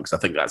back to front, because I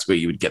think that's where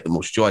you would get the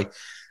most joy.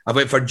 I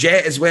went for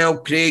Jet as well,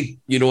 Craig.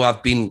 You know,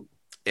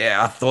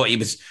 I thought he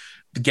was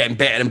getting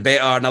better and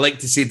better. And I like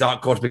to say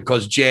dark horse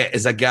because Jet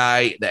is a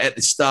guy that at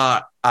the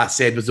start I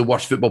said was the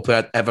worst football player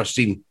I'd ever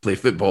seen play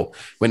football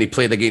when he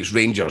played against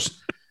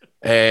Rangers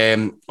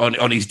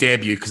on his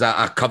debut, because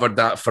I covered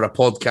that for a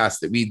podcast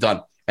that we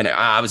done. And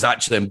I was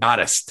actually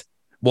embarrassed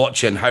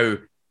watching how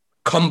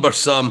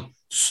cumbersome,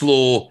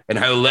 slow, and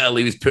how little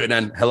he was putting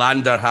in.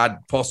 Helander had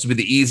possibly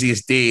the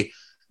easiest day.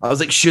 I was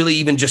like, surely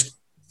even just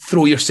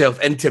throw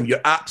yourself into him.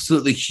 You're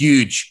absolutely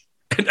huge.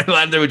 And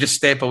Helander would just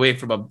step away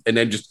from him and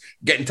then just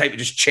get in time to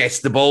just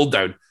chest the ball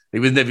down. He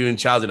was never even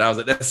challenging. I was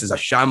like, this is a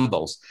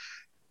shambles.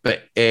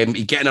 But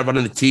he's getting a run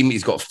in the team.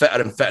 He's got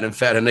fitter and fitter and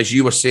fitter. And as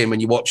you were saying when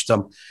you watched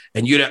him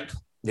in Europe,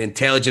 the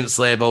intelligence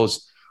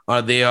levels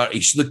are there.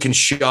 He's looking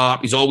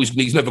sharp. He's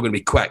never going to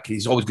be quick.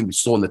 He's always going to be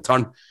slow in the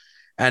turn.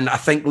 And I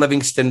think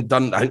Livingston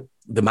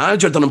the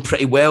manager done him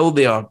pretty well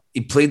there.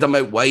 He played them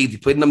out wide. He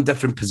played them in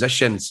different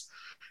positions.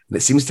 And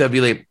it seems to have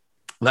really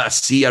let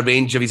us see a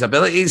range of his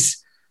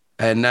abilities.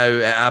 And now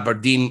at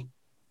Aberdeen,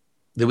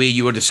 the way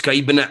you were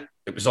describing it,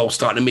 it was all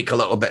starting to make a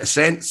little bit of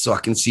sense. So I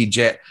can see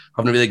Jet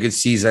having a really good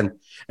season.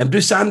 And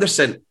Bruce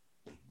Anderson,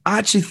 I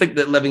actually think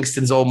that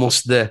Livingston's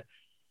almost the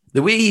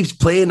way he's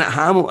playing at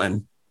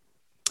Hamilton,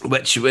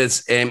 which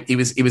was he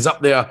was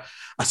up there.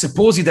 I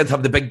suppose he did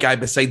have the big guy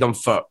beside him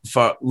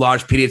for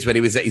large periods when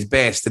he was at his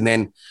best, and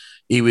then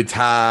he would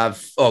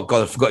have, oh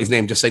God, I forgot his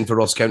name, just signed for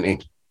Ross County,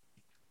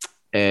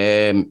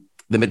 the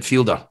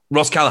midfielder,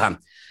 Ross Callaghan.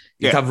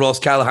 You'd have Ross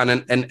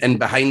Callaghan in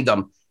behind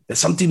him. But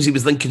sometimes he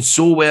was linking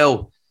so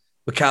well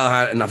with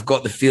Callaghan, and I've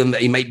got the feeling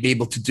that he might be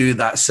able to do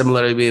that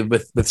similarly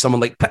with someone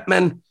like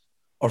Pittman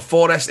or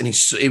Forrest. And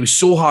he was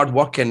so hard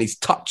working. His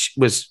touch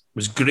was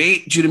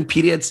great during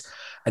periods,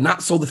 and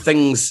that's all the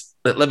things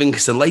that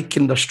Livingston like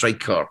in their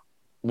striker.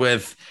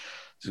 With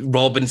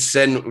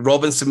Robinson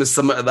was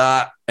similar to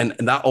that, and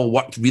that all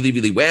worked really,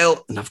 really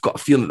well. And I've got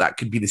a feeling that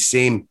could be the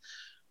same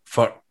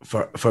for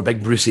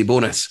Big Brucey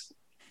Bonus.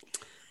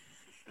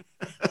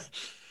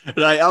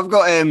 Right, I've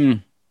got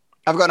an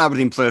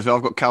Aberdeen player as well.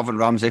 I've got Calvin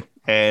Ramsey,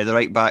 the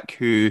right back,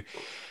 who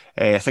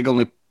I think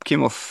only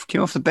came off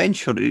the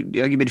bench, or he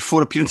made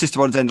 4 appearances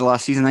towards the end of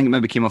last season. I think he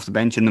maybe came off the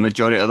bench in the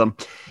majority of them.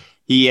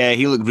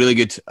 He looked really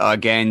good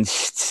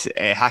against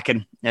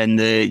Häcken in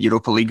the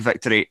Europa League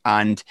victory,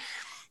 and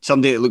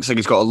somebody that looks like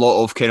he's got a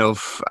lot of kind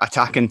of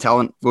attacking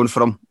talent going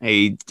for him.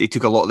 He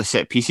took a lot of the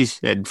set pieces.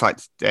 In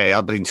fact,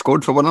 Aberdeen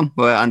scored for one of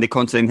them. Andy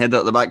Considine headed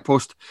at the back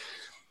post.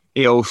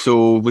 He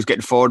also was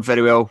getting forward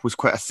very well, was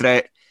quite a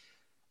threat.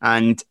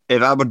 And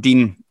if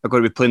Aberdeen are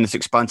going to be playing this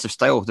expansive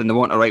style, then they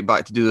want a right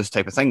back to do those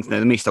type of things. Now,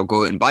 they may still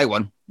go out and buy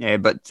one,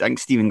 but I think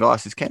Stephen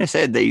Glass has kind of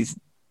said that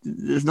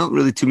there's not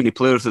really too many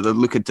players that they're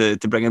looking to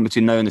bring in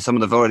between now and the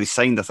summer. They've already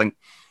signed, I think.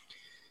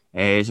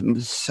 Is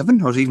it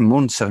 7 or is it even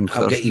more than 7?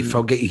 I'll get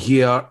you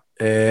here.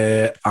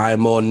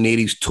 I'm on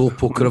Nary's toe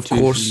poker, of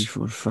course.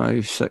 3, 4,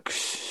 5, 6,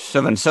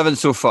 7. 7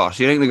 so far.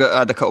 So you think they've got to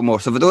add a couple more.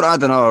 So if they don't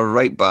add another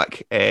right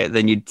back,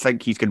 then you'd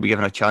think he's going to be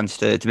given a chance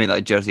to make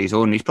that jersey his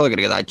own. He's probably going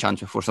to get that chance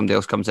before somebody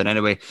else comes in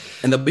anyway.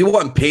 And they'll be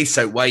wanting pace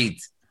out wide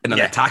in an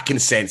attacking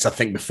sense, I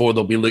think, before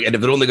they'll be looking. And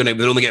if they're only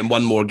getting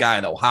one more guy,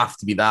 that'll have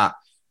to be that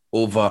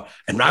over.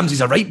 And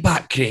Ramsey's a right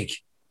back, Craig.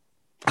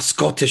 A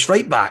Scottish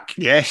right back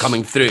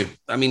coming through.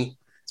 I mean,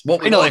 it's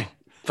what we want.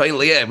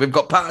 Finally, yeah, we've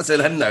got Patterson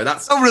in now.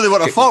 That's not really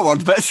what I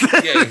forward, but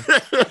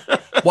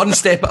one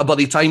step at a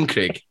bloody time,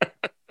 Craig.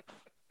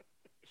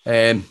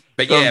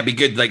 But yeah, it'd be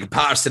good. Like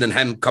Patterson and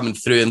him coming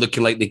through and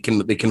looking like they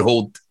can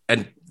hold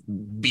and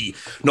be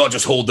not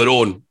just hold their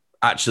own,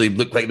 actually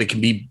look like they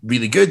can be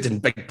really good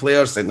and big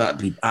players, then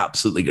that'd be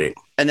absolutely great.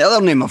 And the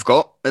other name I've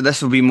got,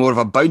 this will be more of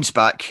a bounce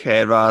back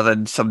rather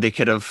than somebody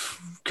kind of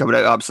coming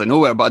out absolutely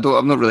nowhere. But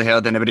I've not really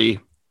heard anybody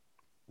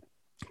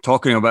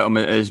talking about him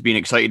as being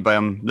excited by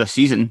him this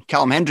season.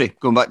 Callum Hendry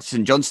going back to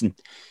St Johnstone.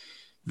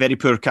 Very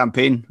poor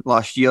campaign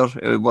last year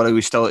while he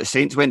was still at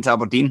Saints. Went to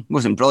Aberdeen.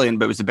 Wasn't brilliant,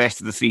 but it was the best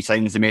of the 3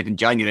 signings they made in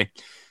January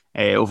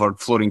over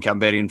Florian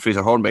Kamberi and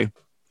Fraser Hornby.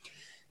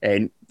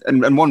 And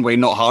in one way,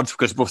 not hard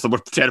because both of them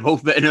were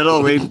terrible, but in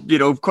another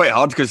way, quite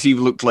hard because he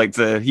looked like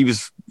he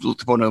was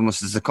looked upon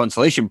almost as the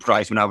consolation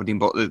prize when Aberdeen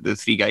brought the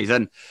 3 guys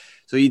in.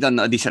 So he done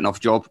a decent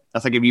enough job. I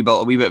think he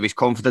rebuilt a wee bit of his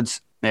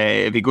confidence.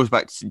 If he goes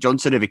back to St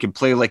Johnstone, if he can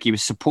play like he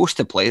was supposed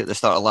to play at the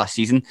start of last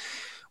season,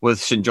 with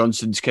St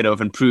Johnstone's kind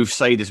of improved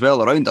side as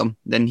well around him,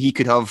 then he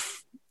could have.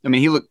 I mean,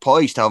 he looked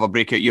poised to have a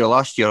breakout year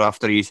last year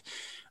after he's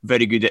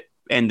very good at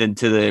ending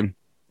to the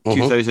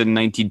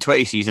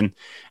 2019-20 season,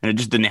 and it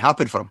just didn't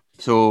happen for him.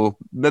 So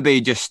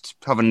maybe just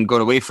having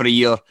gone away for a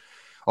year,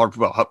 or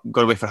gone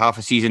away for half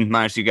a season,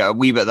 managed to get a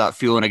wee bit of that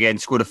feeling again,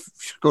 scored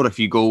a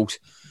few goals,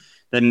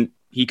 then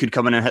he could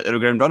come in and hit the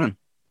ground running.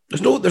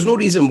 There's no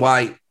reason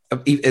why,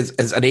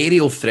 as an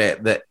aerial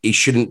threat, that he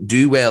shouldn't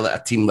do well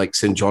at a team like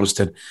St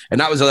Johnstone. And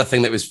that was the other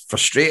thing that was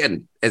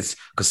frustrating, is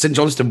because St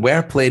Johnstone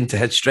were playing to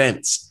his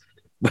strengths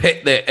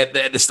at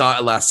the start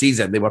of last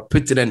season. They were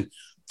putting in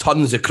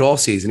tons of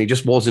crosses and he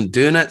just wasn't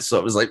doing it. So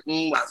it was like,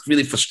 that's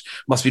really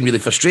must be really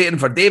frustrating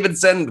for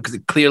Davidson, because he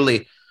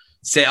clearly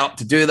set up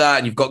to do that.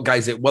 And you've got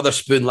guys like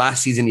Witherspoon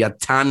last season. You had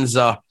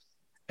Tanza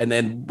and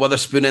then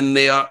Witherspoon in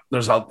there.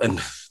 There's a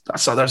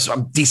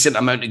decent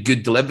amount of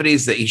good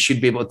deliveries that he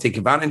should be able to take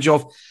advantage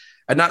of.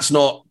 And that's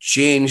not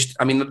changed.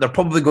 I mean, they're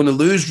probably going to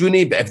lose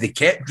Rooney, but if they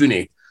kept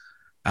Rooney,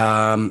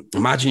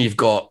 imagine you've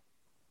got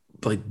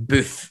like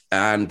Booth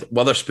and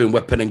Witherspoon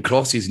whipping in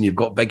crosses, and you've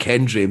got Big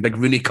Hendry and Big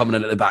Rooney coming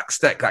in at the back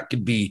stick. That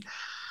could be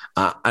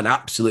an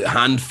absolute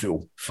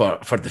handful for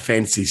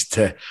defences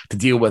to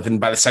deal with. And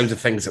by the sounds of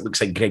things, it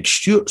looks like Greg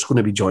Stewart's going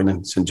to be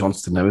joining St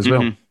Johnstone now as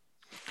well,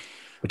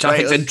 which I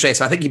think is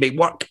interesting. I think he might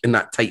work in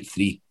that tight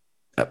 3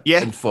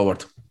 and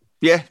forward.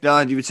 Yeah,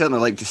 you would certainly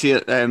like to see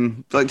it.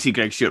 I'd like to see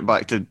Greg Stewart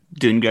back to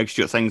doing Greg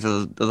Stewart things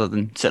other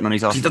than sitting on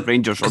his arse at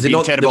Rangers or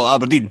being terrible at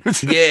Aberdeen.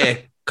 Yeah,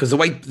 because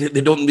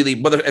they don't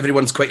really, whether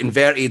everyone's quite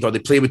inverted or they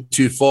play with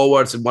 2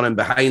 forwards and 1 in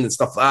behind and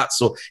stuff like that.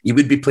 So he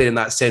would be playing in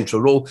that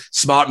central role.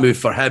 Smart move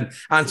for him.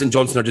 And St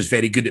Johnstone are just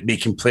very good at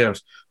making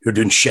players who are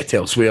doing shit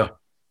elsewhere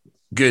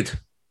good.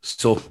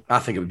 So I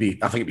think it'd be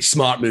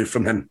smart move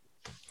from him.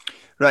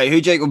 Right,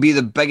 who do you think will be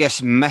the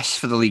biggest miss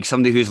for the league?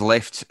 Somebody who's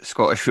left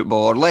Scottish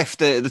football, or left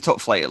the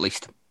top flight at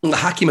least.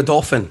 Hakeem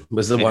Odoffin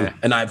was the one,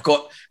 and I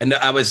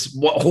was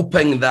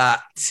hoping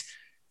that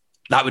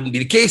wouldn't be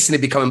the case, and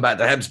he'd be coming back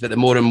to Hibs. But the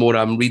more and more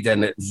I'm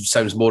reading, it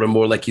sounds more and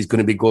more like he's going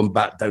to be going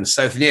back down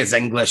south. And he is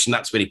English, and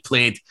that's where he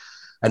played,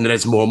 and there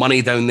is more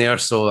money down there.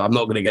 So I'm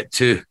not going to get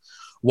too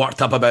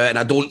worked up about it. And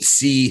I don't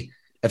see,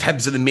 if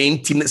Hibs are the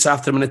main team that's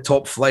after him in the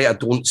top flight, I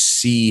don't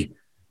see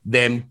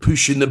them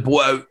pushing the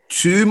boat out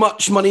too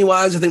much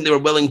money-wise. I think they were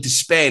willing to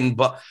spend,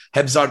 but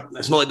Hibs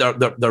it's not like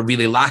they're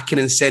really lacking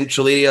in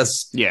central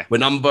areas with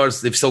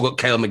numbers. They've still got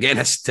Kyle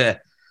McGuinness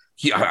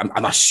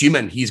I'm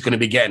assuming he's going to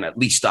be getting at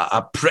least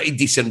a pretty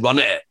decent run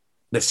at it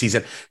this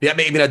season. That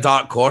may have been a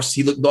dark horse.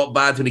 He looked not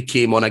bad when he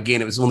came on.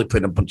 Again, it was only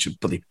putting a bunch of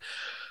bloody...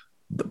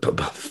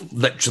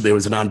 Literally, there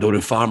was an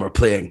Andoran farmer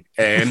playing.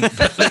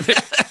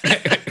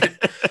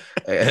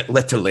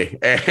 Literally,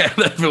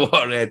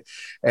 but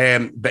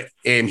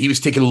he was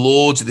taking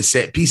loads of the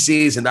set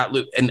pieces, and that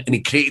looked, and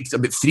he created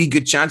about 3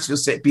 good chances of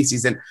set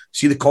pieces. And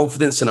see, the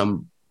confidence in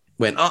him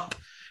went up.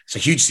 It's a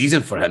huge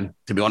season for him,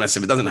 to be honest.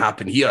 If it doesn't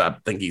happen here, I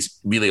think he's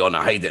really on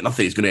a hide.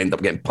 Nothing. He's going to end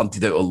up getting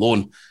punted out on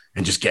loan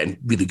and just getting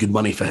really good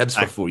money for Hibs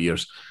for 4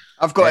 years.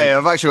 I've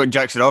actually got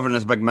Jackson Irvine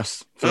as a big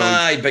miss.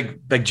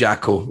 Big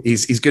Jacko.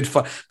 He's good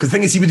for, because the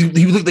thing is, he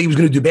looked like he was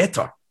going to do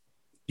better.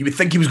 You would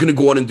think he was going to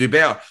go on and do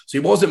better. So he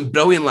wasn't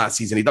brilliant last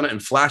season. He'd done it in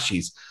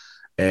flashes.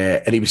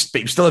 And he was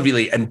still a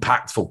really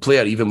impactful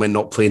player, even when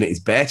not playing at his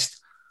best.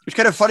 It's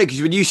kind of funny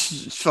because when you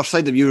first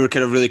signed him, you were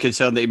kind of really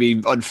concerned that he'd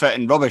be unfit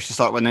and rubbish to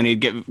start with, and then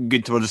he'd get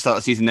good towards the start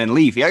of the season and then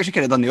leave. He actually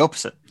kind of done the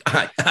opposite.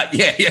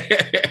 Yeah.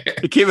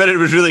 He came in and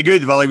was really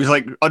good while he was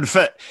like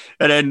unfit.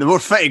 And then the more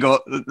fit he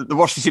got, the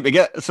worse he seemed to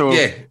get. So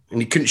yeah,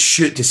 and he couldn't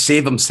shoot to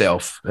save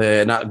himself.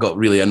 And that got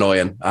really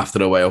annoying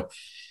after a while.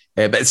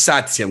 But it's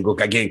sad to see him go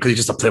again because he's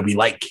just a player we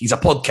like. He's a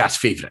podcast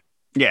favourite.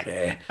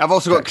 Yeah. I've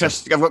also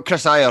got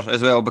Chris Ayer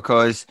as well,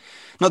 because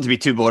not to be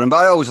too boring, but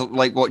I always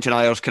like watching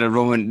Ayers kind of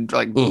roaming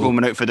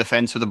out for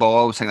defence with the ball. I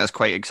always think that's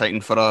quite exciting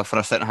for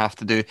a centre half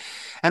to do.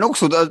 And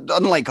also,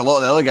 unlike a lot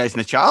of the other guys in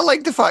the chat, I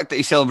like the fact that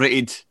he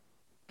celebrated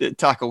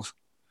tackles.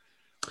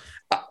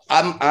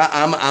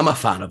 I'm a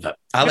fan of it.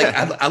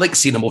 I like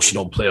seeing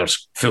emotional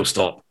players, full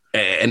stop,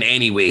 in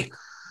any way.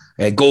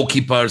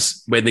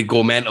 Goalkeepers, when they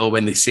go mental,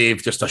 when they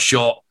save just a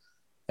shot,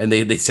 and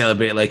they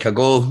celebrate like a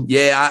goal.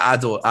 Yeah,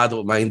 I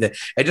don't mind it.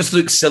 It just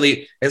looks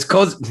silly.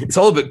 It's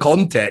all about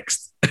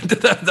context.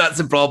 That's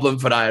the problem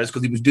for Ayers,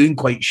 because he was doing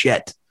quite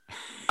shit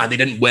and they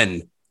didn't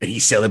win, and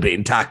he's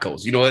celebrating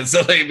tackles. You know, it's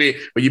like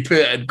when you put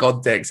it in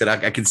context, and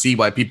I can see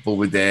why people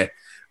would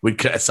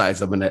criticise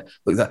them and it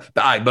like that.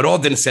 But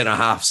marauding centre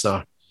halves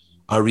are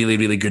really,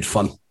 really good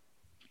fun.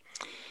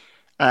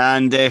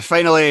 And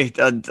finally,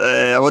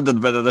 I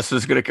wondered whether this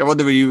was going to. I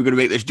wondered whether you were going to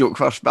make this joke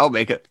first, but I'll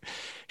make it.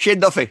 Shane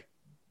Duffy.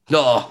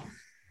 No,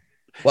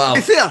 wow.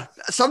 To be fair,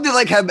 somebody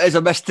like him is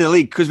a miss to the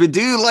league because we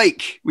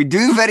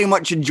do very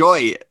much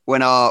enjoy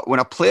when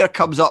a player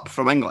comes up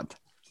from England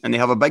and they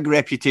have a big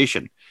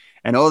reputation,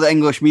 and all the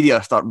English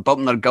media start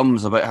bumping their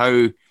gums about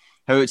how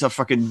it's a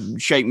fucking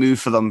shite move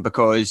for them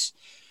because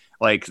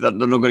like they're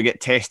not going to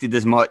get tested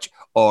as much,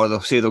 or they'll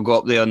say they'll go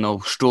up there and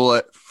they'll stroll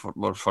it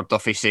for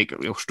Duffy's sake,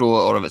 he'll stroll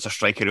it, or if it's a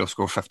striker, he'll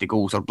score 50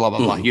 goals or blah, blah,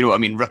 blah. You know what I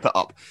mean? Rip it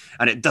up.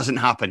 And it doesn't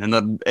happen.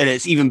 And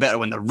it's even better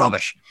when they're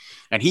rubbish.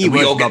 And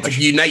we all get to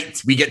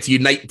unite. We get to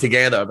unite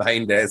together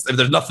behind this. If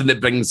there's nothing that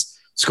brings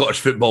Scottish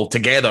football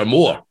together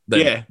more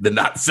than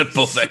that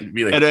simple thing,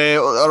 really. And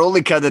our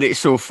only candidate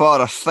so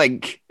far, I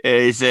think,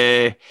 is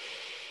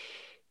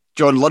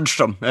John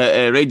Lundstrom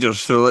at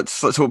Rangers. So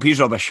let's hope he's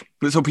rubbish.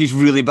 Let's hope he's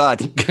really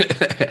bad.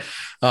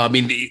 I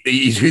mean,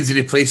 who's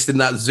replaced in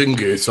that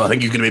Zungu, so I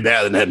think he's going to be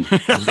better than him.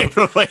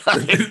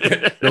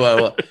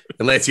 No,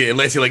 unless he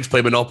likes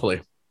playing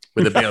Monopoly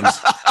with the Bears.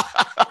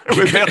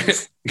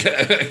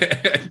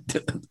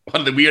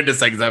 One of the weirdest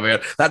things I've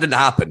heard. That didn't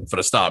happen for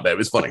a start, but it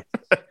was funny.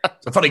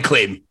 It's a funny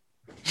claim.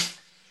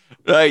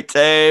 Right.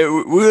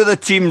 We're the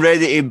team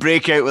ready to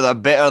break out with a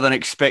better than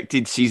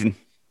expected season.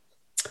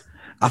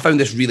 I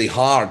found this really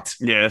hard.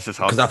 Yeah, this is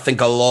hard. Because I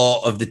think a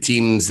lot of the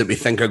teams that we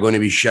think are going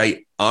to be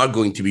shite are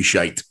going to be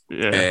shite.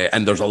 Yeah.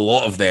 And there's a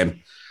lot of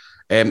them.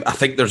 I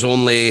think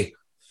only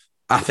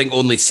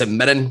St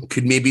Mirren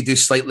could maybe do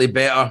slightly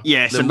better.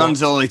 Yeah, St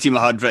Mirren's the only team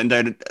I had written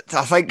down.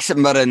 I think St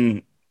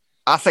Mirren,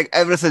 I think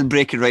everything's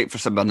breaking right for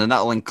St Mirren, and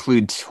that'll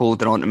include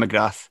holding on to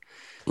McGrath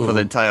for the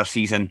entire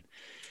season.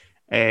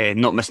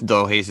 Not missing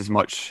Doyle Hayes as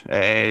much.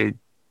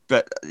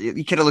 But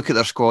you kind of look at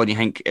their squad and you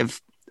think,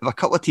 if a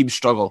couple of teams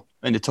struggle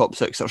in the top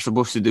six that are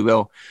supposed to do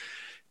well,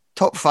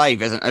 top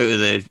five isn't out of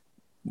the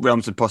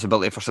realms of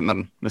possibility for St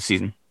Mirren this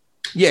season.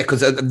 Yeah,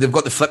 because they've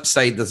got the flip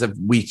side.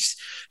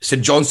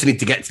 St Johnstone need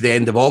to get to the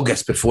end of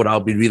August before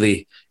I'll be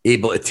really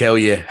able to tell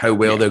you how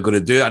well they're going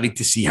to do. I need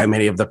to see how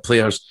many of their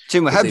players.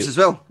 Same with Hibs as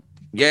well.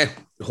 Yeah,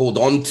 hold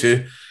on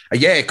to.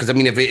 Because I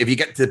mean, if you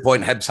get to the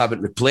point Hibs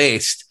haven't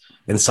replaced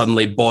and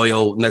suddenly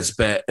Boyle,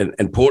 Nisbet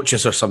and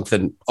Porteous or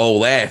something all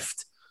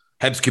left,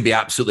 Hibs could be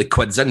absolutely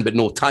quids in, but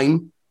no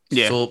time.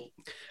 Yeah. So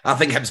I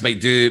think Hibs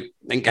might do.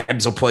 I think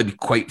Hibs will probably be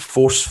quite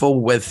forceful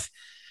with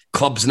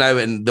clubs now,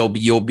 and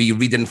you'll be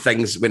reading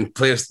things when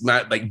players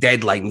like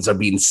deadlines are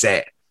being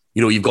set.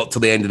 You know, you've got to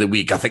the end of the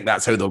week. I think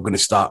that's how they're going to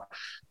start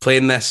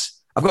playing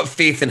this. I've got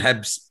faith in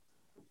Hibs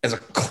as a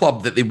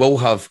club that they will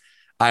have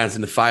irons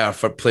in the fire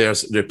for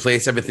players to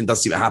replace. Everything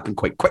does seem to happen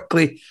quite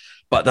quickly,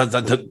 but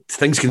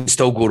things can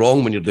still go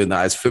wrong when you're doing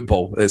that as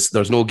football.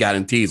 There's no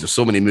guarantees. There's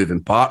so many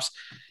moving parts.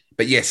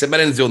 But yes, St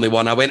Mirren's the only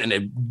one. I went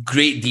into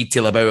great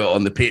detail about it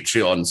on the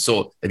Patreon.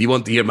 So if you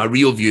want to hear my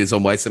real views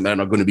on why St Mirren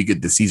are going to be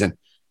good this season,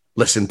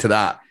 listen to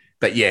that.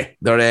 But yeah,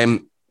 I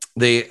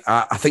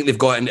think they've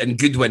got, and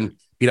Goodwin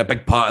being a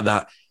big part of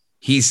that.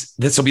 This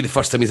will be the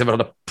first time he's ever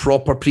had a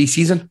proper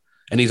pre-season,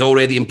 and he's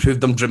already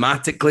improved them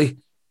dramatically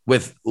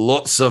with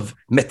lots of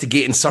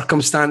mitigating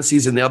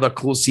circumstances in the other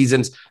close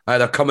seasons,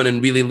 either coming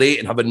in really late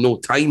and having no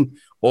time,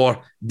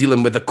 or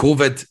dealing with the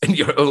COVID and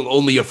you're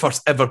only your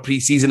first ever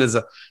pre-season as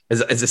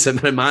a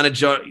St Mirren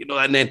manager, you know.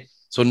 And then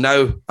so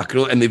now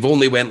and they've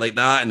only went like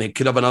that, and they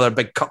could have another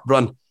big cup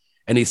run.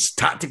 And he's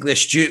tactically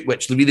astute,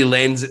 which really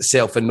lends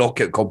itself in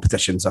knockout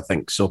competitions, I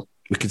think. So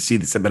we can see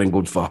the St Mirren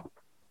going far.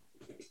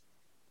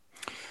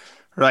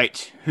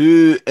 Right.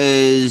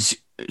 Next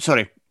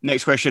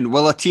question.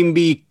 Will a team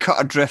be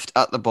cut adrift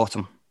at the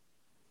bottom?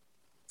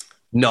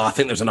 No, I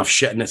think there's enough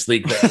shit in this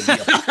league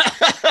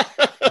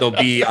that there'll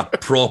be a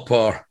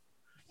proper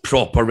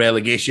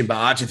relegation. But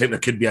I actually think there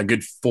could be a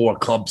good 4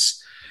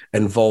 clubs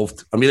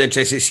involved. I'm really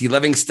interested to see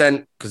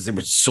Livingston, because they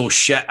were so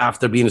shit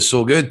after being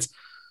so good.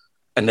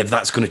 And if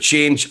that's going to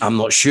change, I'm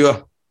not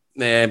sure.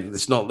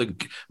 It's not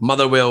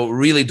Motherwell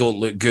really don't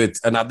look good,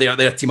 and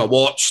they're a team I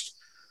watched.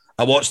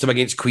 I watched them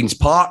against Queen's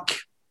Park,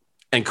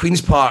 and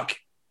Queen's Park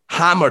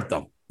hammered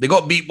them. They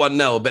got beat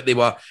 1-0, but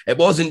it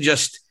wasn't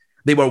just,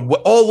 they were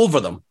all over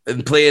them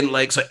and playing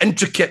like so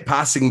intricate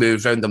passing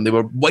moves around them. They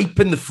were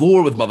wiping the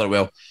floor with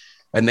Motherwell,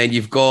 and then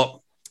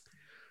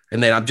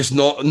I'm just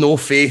no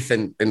faith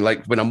in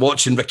like when I'm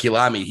watching Ricky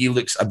Lamy, he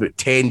looks about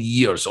 10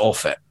 years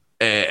off it.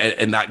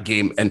 In that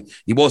game, and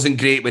he wasn't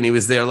great when he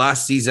was there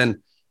last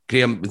season.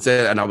 Graham was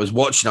there, and I was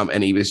watching him,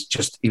 and he was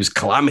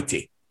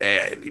calamity.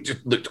 He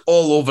just looked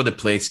all over the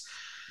place.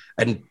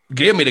 And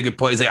Graham made a good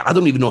point. He's like, I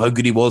don't even know how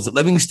good he was at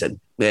Livingston.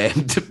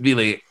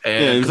 Really,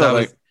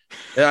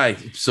 yeah.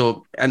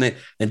 So and then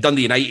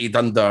Dundee United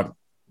under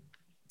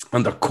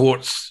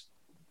Courts.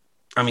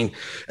 I mean,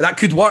 that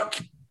could work.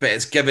 But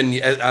it's given,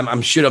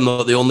 I'm sure I'm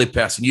not the only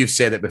person. You've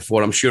said it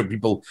before. I'm sure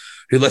people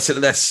who listen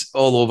to this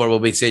all over will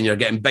be saying you're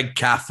getting big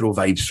Cathro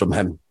vibes from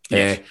him.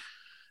 Yes.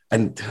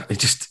 and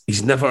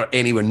he's never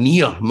anywhere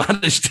near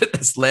managed at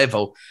this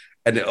level.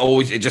 And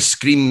it just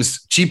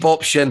screams cheap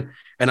option.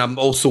 And I'm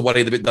also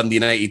worried about Dundee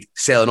United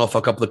selling off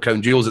a couple of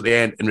crown jewels at the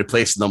end and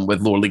replacing them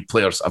with lower league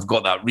players. I've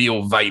got that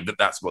real vibe that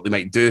that's what they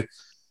might do.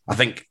 I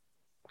think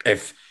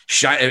if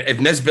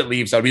Nisbet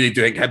leaves, I really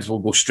do think Hibs will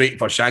go straight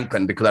for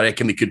Shankland, because I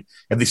reckon they could,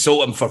 if they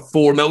sold him for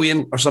 4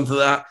 million or something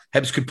like that,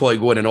 Hibs could probably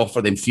go in and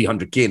offer them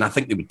 300k, and I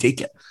think they would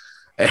take it.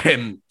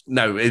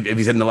 Now, if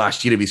he's in the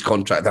last year of his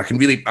contract,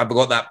 I've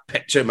got that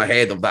picture in my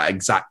head of that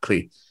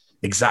exactly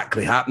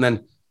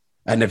happening.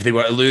 And if they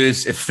were to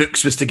lose, if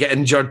Fuchs was to get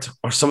injured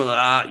or something like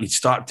that, you'd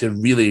start to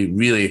really,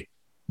 really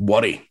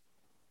worry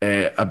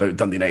about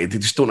Dundee United. They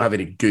just don't have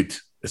many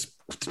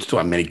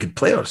good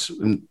players.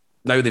 And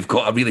now they've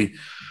got a really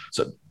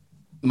sort of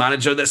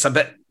manager that's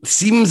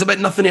seems a bit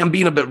nothing. I'm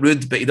being a bit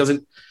rude, but he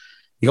doesn't,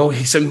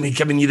 he's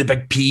giving you the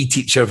big PE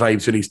teacher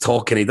vibes when he's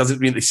talking. He doesn't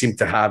really seem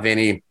to have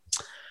any,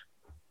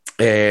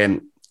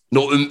 no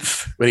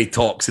oomph when he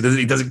talks.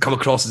 He doesn't come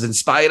across as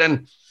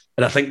inspiring.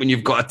 And I think when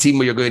you've got a team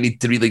where you're going to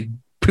need to really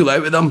pull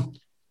out with them,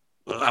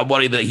 I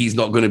worry that he's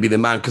not going to be the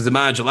man, because the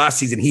manager last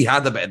season, he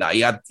had a bit of that.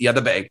 He had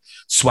a bit of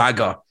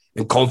swagger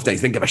and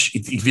confidence.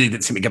 He really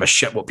didn't seem to give a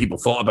shit what people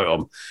thought about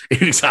him.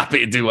 He was happy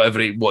to do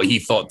what he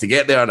thought to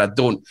get there, and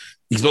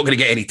he's not going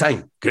to get any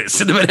time.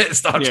 So the minute it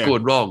starts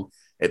going wrong,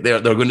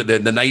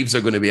 the knives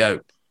are going to be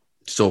out.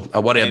 So I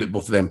worry about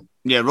both of them.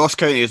 Yeah, Ross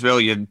County as well,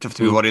 you'd have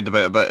to be worried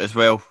about a bit as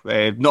well.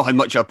 Not had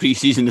much of a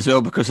pre-season as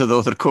well because of the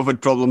other COVID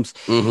problems.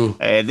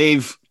 Mm-hmm.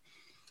 They've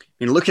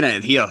been looking at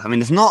it here. I mean,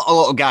 there's not a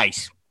lot of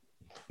guys.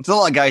 There's not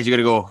a lot of guys you're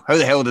going to go, how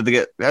the hell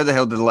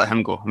did they let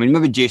him go? I mean,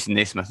 maybe Jason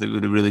Naismith they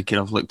would have really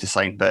kind of looked to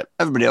sign, but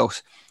everybody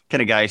else,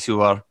 kind of guys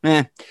who are,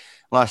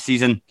 last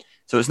season.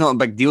 So it's not a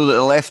big deal that they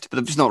left, but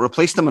they've just not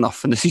replaced them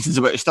enough, and the season's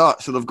about to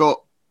start.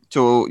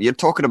 So you're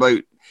talking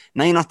about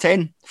 9 or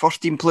 10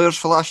 first-team players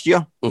for last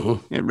year,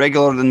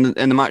 regular in the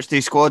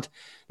matchday squad.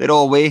 They're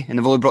all away, and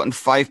they've only brought in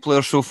 5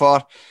 players so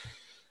far.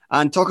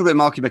 And talking about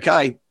Malky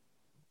Mackay,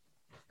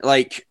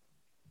 like,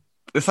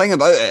 the thing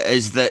about it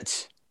is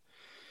that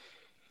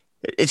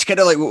it's kind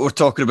of like what we were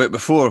talking about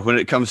before when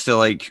it comes to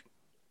like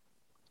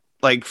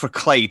for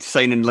Clyde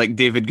signing like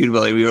David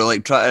Goodwillie, we were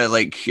like trying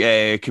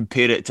to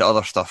compare it to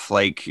other stuff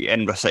like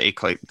Edinburgh City,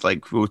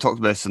 like we talked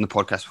about this in the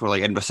podcast before,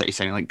 like Edinburgh City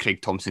signing like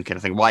Craig Thompson kind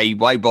of thing.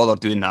 Why bother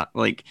doing that?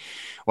 Like,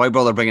 why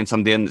bother bringing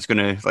somebody in that's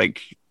going to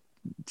like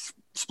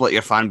split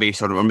your fan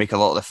base or make a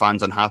lot of the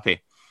fans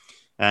unhappy?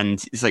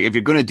 And it's like, if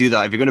you're going to do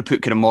that, if you're going to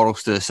put kind of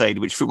morals to the side,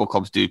 which football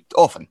clubs do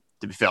often,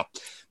 to be fair,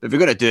 but if you're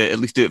going to do it, at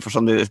least do it for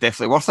somebody that's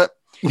definitely worth it.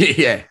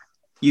 Yeah.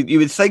 You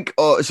would think,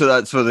 so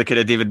that's where the kind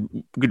of David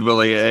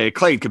Goodwillie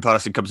Clyde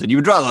comparison comes in. You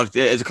would rather,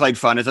 as a Clyde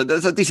fan, as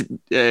a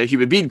decent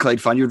human being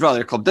Clyde fan, you would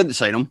rather a club didn't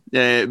sign him.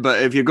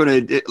 But if you're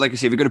going to, like I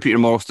say, if you're going to put your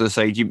morals to the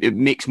side, it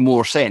makes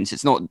more sense.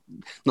 It's not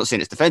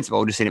saying it's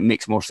defensible, I'm just saying it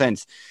makes more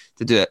sense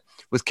to do it.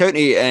 With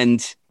County and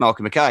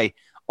Malky Mackay,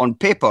 on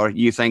paper,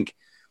 you think,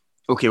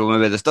 okay, well,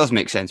 maybe this does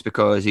make sense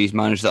because he's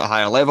managed at a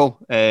higher level,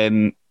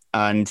 and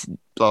blah,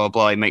 blah,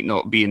 blah, he might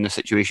not be in the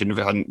situation if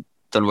he hadn't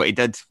done what he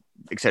did,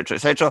 etc.,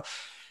 etc.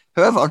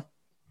 However,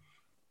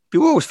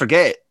 people always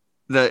forget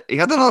that he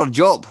had another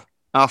job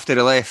after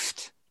he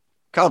left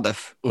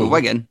Cardiff with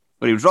Wigan,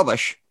 where he was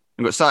rubbish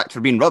and got sacked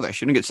for being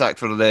rubbish. He didn't get sacked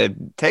for the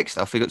tech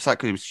stuff. He got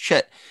sacked because he was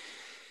shit.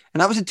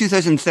 And that was in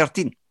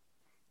 2013.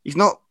 He's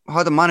not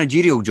had a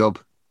managerial job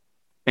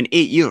in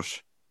 8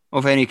 years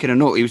of any kind of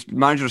note. He was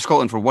manager of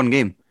Scotland for 1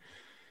 game.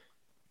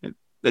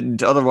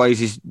 And otherwise,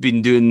 he's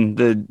been doing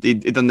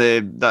he'd done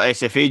that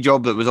SFA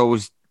job that was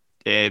always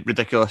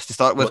ridiculous to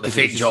start with. What, the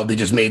fake job they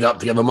just made up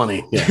to give him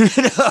money? Yeah.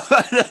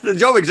 The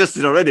job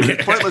existed already. It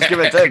was pointless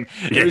giving it to him.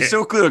 It was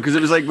so clear because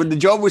it was like when the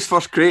job was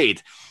first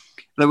created,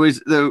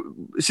 as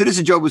soon as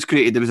the job was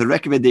created, there was a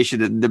recommendation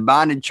that the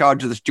man in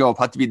charge of this job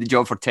had to be in the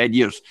job for 10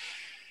 years.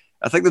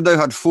 I think they've now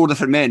had 4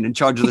 different men in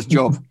charge of this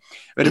job.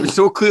 But it was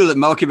so clear that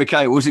Malky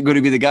Mackay wasn't going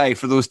to be the guy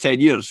for those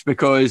 10 years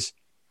because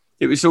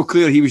it was so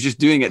clear he was just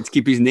doing it to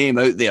keep his name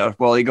out there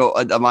while he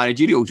got a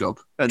managerial job.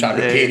 And, trying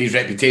to retain his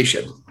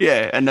reputation.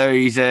 Yeah, and now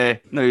he's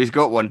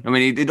got one. I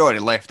mean, he'd already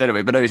left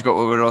anyway, but now he's got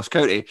one with Ross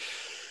County.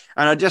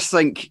 And I just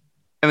think,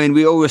 I mean,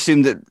 we all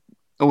assumed that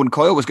Owen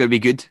Coyle was going to be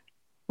good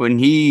when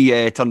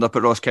he turned up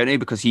at Ross County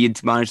because he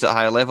had managed at a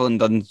higher level and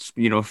done,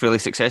 fairly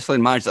successfully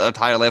and managed at a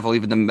higher level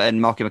even than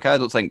Malky Mackay. I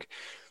don't think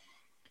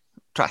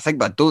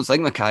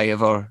Mackay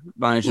ever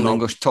managed an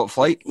English top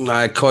flight.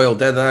 Nah, Coyle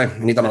did,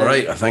 and he done it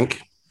right, I think.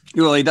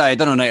 Well, he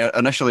done it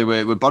initially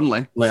with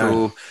Burnley,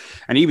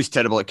 and he was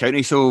terrible at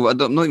County. So I'm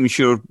not even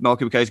sure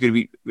Malky Mackay is going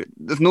to be.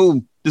 There's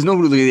no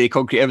really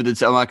concrete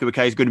evidence that Malky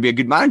Mackay is going to be a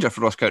good manager for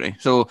Ross County.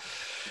 So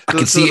I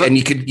can see it, and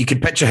you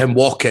could picture him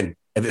walking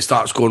if it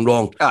starts going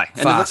wrong. Aye,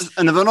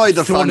 and they've annoyed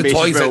their fan base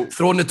as well.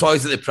 Throwing the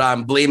toys at the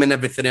pram, blaming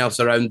everything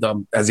else around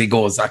them as he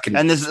goes.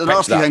 And there are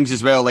a few things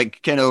as well,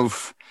 like kind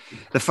of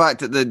the fact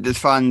that the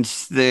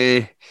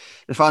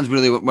fans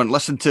really weren't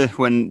listened to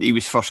when he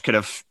was first kind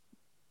of.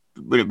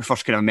 When it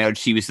first kind of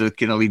emerged, he was the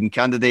kind of leading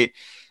candidate.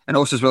 And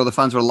also as well, the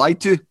fans were lied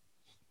to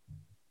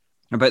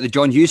about the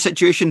John Hughes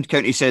situation.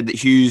 County said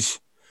that Hughes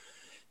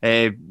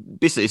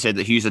basically said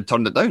that Hughes had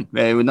turned it down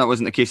when that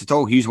wasn't the case at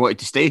all. Hughes wanted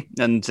to stay,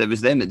 and it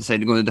was them that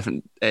decided to go in a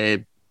different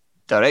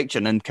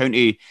direction. And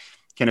County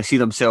kind of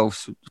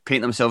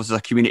paint themselves as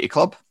a community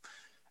club.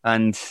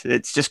 And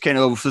it's just kind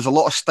of, there's a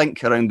lot of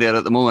stink around there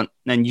at the moment.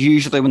 And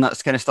usually when that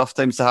kind of stuff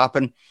tends to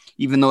happen,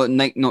 even though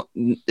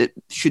it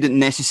shouldn't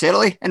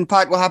necessarily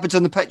impact what happens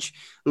on the pitch,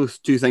 those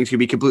two things can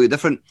be completely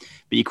different.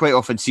 But you quite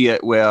often see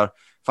it where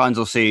fans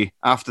will say,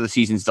 after the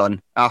season's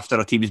done, after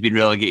a team has been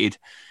relegated,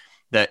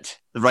 that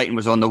the writing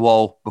was on the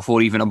wall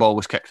before even a ball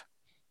was kicked.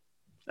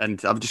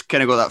 And I've just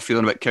kind of got that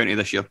feeling about County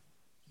this year.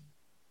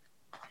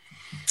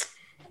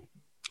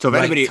 So if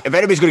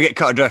anybody's going to get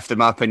cut adrift, in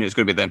my opinion, it's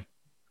going to be them.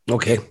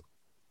 Okay.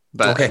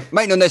 But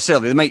might not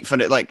necessarily. They might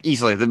finish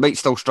easily. They might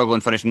still struggle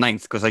and finish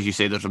ninth because, as you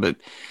say, there's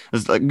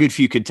a good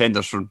few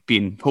contenders for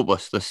being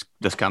hopeless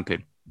this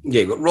campaign.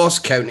 Yeah, you've got Ross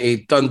County,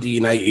 Dundee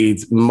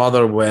United,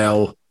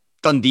 Motherwell,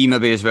 Dundee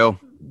maybe as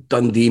well.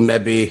 Dundee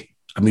maybe.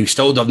 I mean, we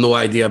still have no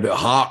idea about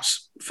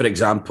Hearts, for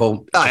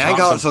example. I think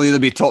Hearts will either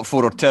be top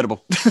four or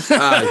terrible.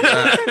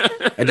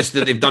 And just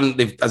that they've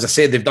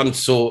done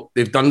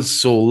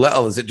so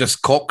little. Is it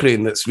just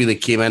Cochrane that's really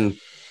came in?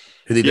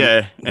 Who they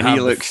didn't and he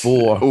looks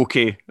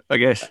okay, I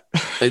guess.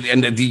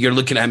 And you're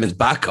looking at him as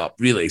backup,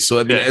 really. So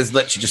I mean, it is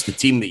literally just the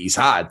team that he's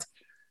had.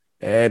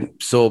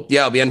 So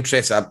yeah, it'll be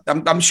interesting.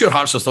 I'm sure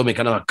Hearts will still make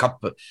another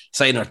cup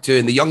sign or two.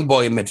 And the young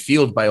boy in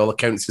midfield, by all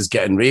accounts, is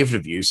getting rave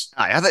reviews.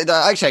 I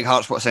think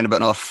Hearts want to sign about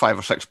another 5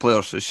 or 6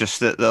 players. It's just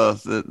that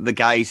the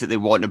guys that they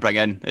want to bring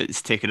in,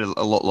 it's taken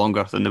a lot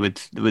longer than they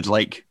would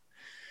like.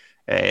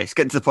 It's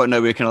getting to the point now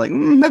where you're kind of like,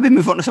 maybe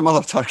move on to some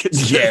other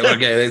targets. Yeah,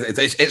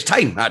 it's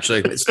time,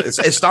 actually.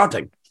 It's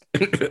starting.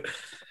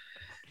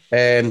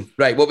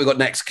 Right, what we got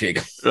next,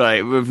 Craig?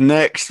 Right,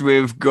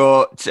 we've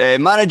got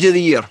Manager of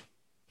the Year.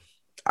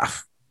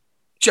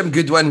 Jim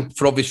Goodwin,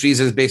 for obvious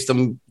reasons, based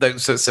on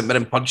St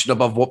Mirren punching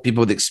above what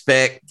people would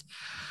expect.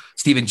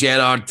 Steven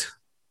Gerrard,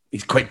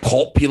 he's quite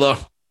popular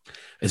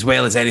as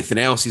well as anything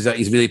else. He's a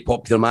really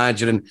popular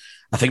manager, and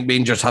I think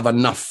Rangers have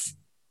enough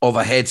of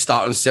a head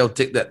start on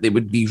Celtic that they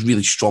would be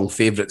really strong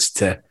favourites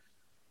to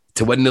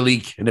win the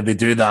league. And if they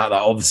do that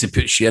obviously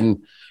puts you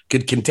in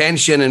good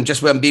contention. And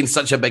just with him being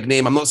such a big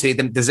name, I'm not saying he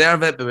didn't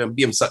deserve it, but with him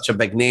being such a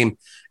big name,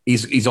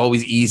 he's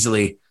always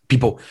easily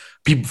people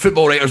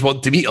football writers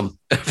want to meet him,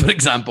 for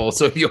example.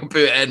 So if you put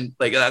it in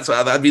like that's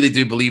what I really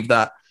do believe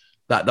that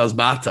does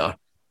matter.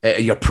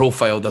 Your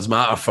profile does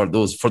matter for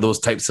those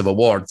types of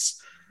awards.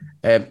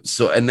 And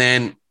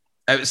then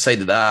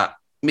outside of that,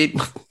 maybe.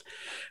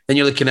 Then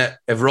you're looking at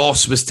if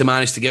Ross was to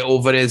manage to get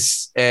over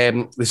his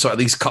the sort of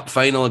these cup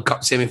final and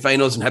cup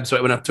semi-finals and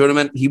Hibs win a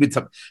tournament, he would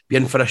be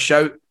in for a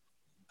shout.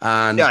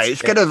 And yeah,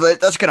 it's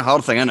that's kind of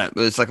hard thing, isn't it?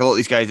 It's like a lot of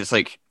these guys, it's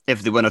like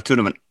if they win a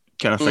tournament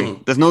kind of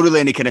thing. There's not really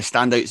any kind of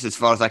standouts as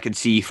far as I can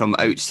see from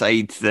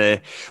outside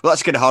the. Well,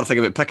 that's kind of hard thing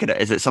about picking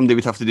it, is that somebody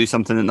would have to do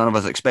something that none of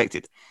us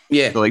expected.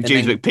 Yeah, so like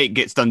James McPake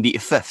gets Dundee to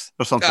 5th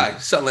or something. Yeah,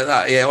 something like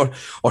that. Yeah,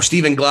 or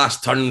Stephen Glass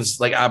turns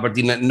like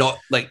Aberdeen into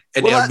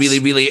a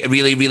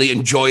really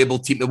enjoyable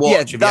team to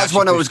watch. Yeah, that's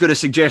one I was going to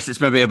suggest. It's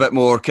maybe a bit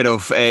more kind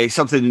of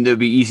something that would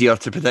be easier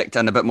to predict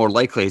and a bit more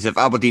likely is if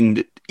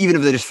Aberdeen, even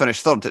if they just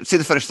finish third, say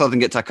they finish third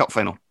and get to a cup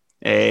final,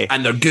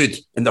 and they're good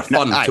and they're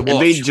fun to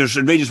watch.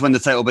 And Rangers win the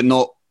title, but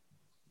not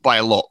by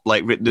a lot.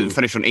 Like they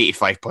finished on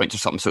 85 points or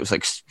something, so it's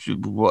like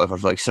whatever,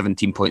 like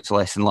 17 points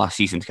less than last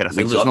season kind of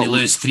thing. They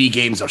lose 3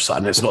 games or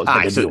something. It's not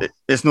as big a deal.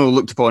 It's not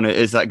looked upon it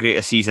as that great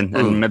a season,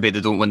 and maybe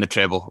they don't win the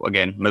treble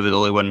again. Maybe they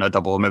only win a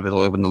double, or maybe they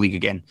only win the league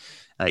again.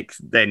 Like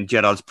then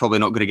Gerrard's probably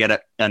not going to get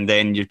it, and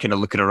then you're kind of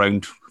looking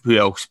around who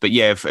else. But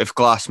yeah, if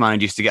Glass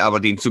manages to get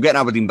Aberdeen, so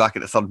getting Aberdeen back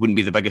at the third wouldn't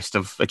be the biggest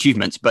of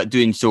achievements, but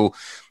doing so,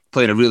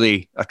 playing a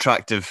really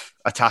attractive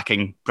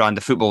attacking brand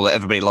of football that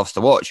everybody loves to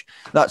watch,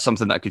 that's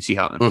something that I could see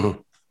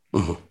happening.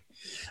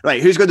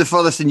 Right, who's going the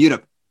furthest in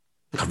Europe?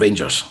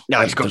 Rangers.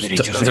 No, he's got the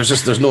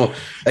Rangers. There's no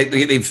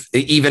they've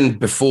even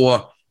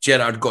before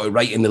Gerrard got it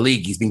right in the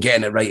league, he's been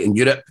getting it right in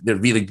Europe. They're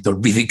really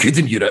good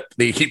in Europe.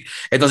 It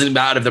doesn't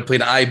matter if they're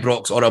playing at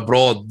Ibrox or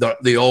abroad.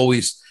 They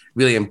always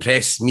really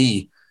impress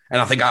me.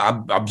 And I think I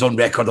was on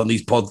record on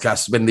these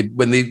podcasts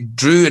when they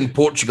drew in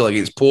Portugal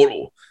against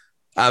Porto.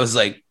 I was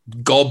like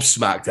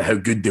gobsmacked at how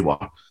good they were,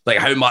 like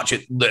how much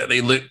they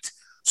looked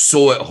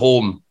so at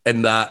home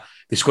in that.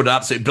 They scored an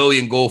absolutely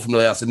brilliant goal from the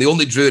left, and they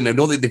only drew, and I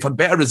know they've had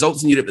better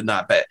results in Europe than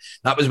that, but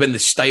that was when the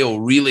style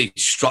really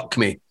struck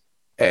me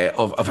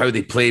of how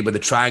they played with the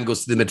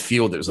triangles to the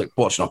midfield. It was like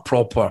watching a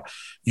proper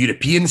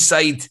European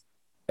side,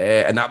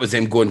 and that was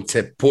them going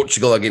to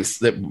Portugal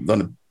against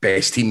one of the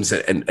best teams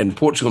in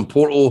Portugal, and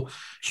Porto,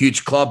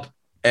 huge club,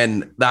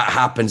 and that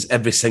happens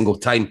every single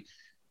time.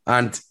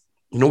 And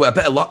you know, with a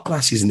bit of luck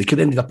last season, they could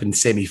have ended up in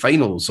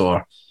semi-finals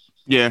or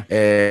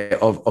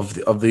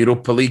of the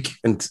Europa League.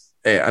 And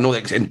I know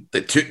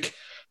that took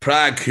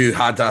Prague, who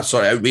had a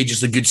sort of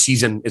outrageously good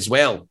season as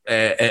well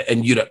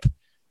in Europe,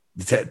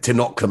 to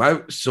knock them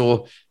out.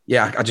 So,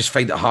 yeah, I just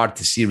find it hard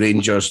to see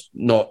Rangers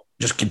not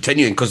just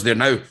continuing because they're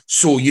now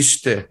so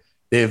used to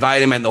the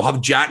environment. They'll have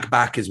Jack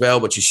back as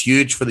well, which is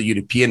huge for the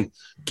European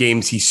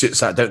games. He suits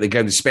that down the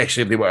ground,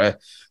 especially if they were to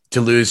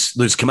to lose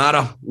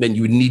Kamara, then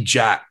you would need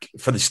Jack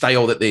for the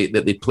style that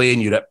they play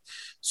in Europe.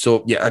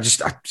 So yeah, I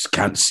just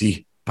can't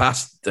see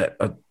past it.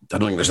 I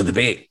don't think there's a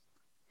debate.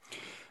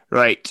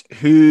 Right,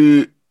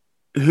 who's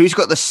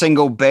got the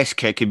single best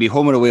kit? Could be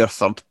home or away or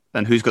third,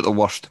 and who's got the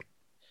worst?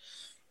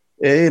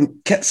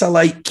 Kits I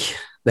like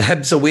the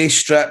Hibs away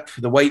strip,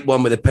 the white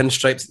one with the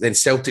pinstripes. Then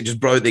Celtic just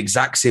brought out the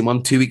exact same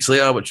one 2 weeks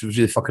later, which was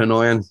really fucking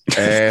annoying.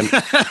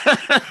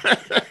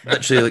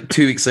 Literally, like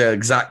 2 weeks later,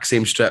 exact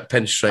same strip,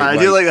 pinstripe. I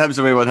do like the Hibs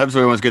away one. Hibs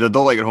away one's good. I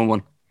don't like your home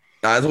one.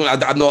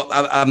 I'm not.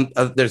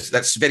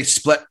 That's very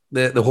split.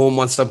 The home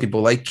one. Some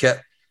people like it.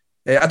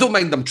 I don't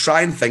mind them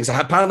trying things.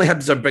 Apparently,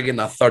 Hibs are bringing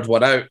a third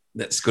one out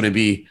that's going to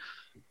be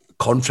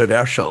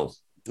controversial.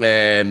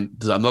 I'm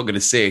not going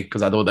to say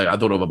because I don't know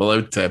if I'm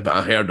allowed to. But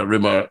I heard a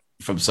rumor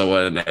from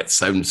someone, and it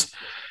sounds.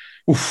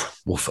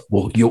 Oof,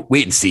 well, you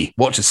wait and see.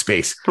 Watch the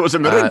space. What's it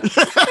mirroring?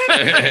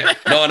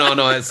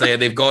 No. It's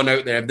they've gone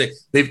out there.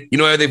 They've you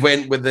know how they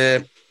went with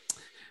the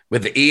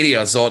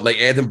areas on like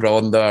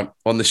Edinburgh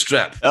on the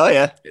strip. Oh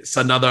yeah, it's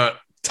another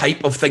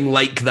type of thing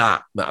like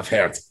that I've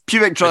heard.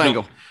 Pubic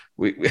triangle.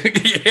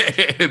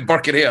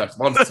 Burke and Hare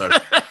monster.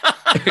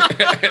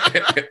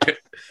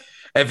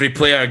 Every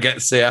player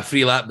gets a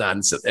free lap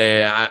dance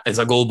as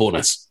a goal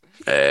bonus.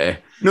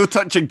 No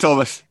touching,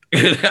 Thomas.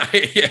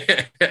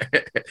 Yeah,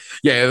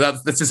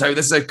 this is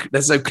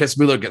how Chris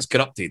Mueller gets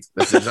corrupted.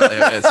 This is exactly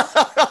how it is.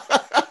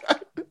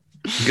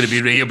 He's gonna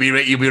be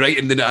he'll be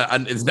writing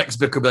and his next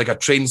book will be like a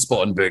train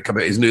spotting book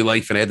about his new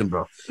life in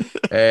Edinburgh.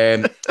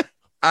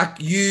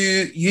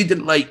 You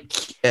didn't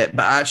like it,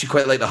 but I actually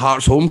quite like the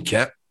Hearts home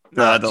kit.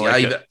 No, I don't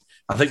like it.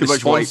 I think the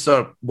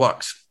sponsor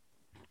works.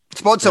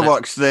 Sponsor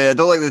works. I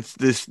don't like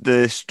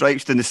the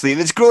stripes in the sleeve.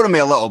 It's grown on me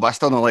a little, but I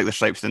still don't like the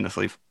stripes in the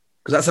sleeve.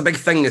 Because that's a big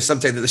thing is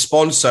sometimes that the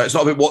sponsor, it's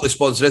not about what the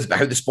sponsor is, but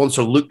how the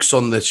sponsor looks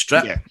on the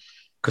strip. Yeah.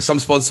 Because some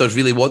sponsors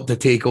really want to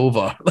take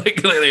over.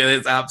 like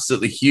it's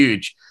absolutely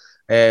huge.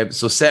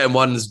 So certain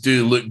ones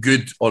do look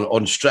good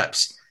on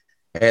strips.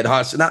 The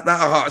Hearts, that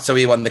Hearts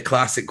away one, the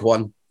classic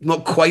one,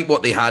 not quite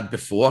what they had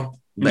before,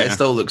 but it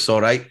still looks all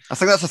right. I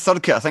think that's a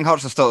third kit. I think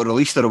Hearts have still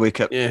released their away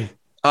kit. Yeah.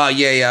 Oh,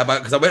 yeah,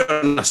 because I went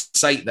on a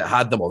site that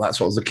had them all. That's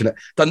what I was looking at.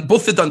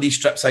 Both the Dundee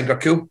strips I think are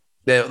cool.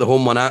 The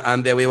home one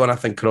and the away one I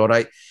think are all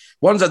right.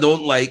 Ones I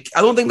don't like,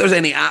 I don't think there's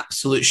any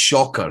absolute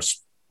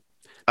shockers.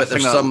 But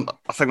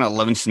I think that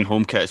Livingston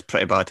home kit is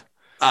pretty bad.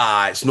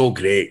 It's no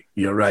great.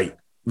 You're right.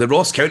 The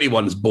Ross County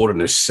one's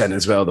boring as sin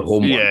as well, the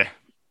home one.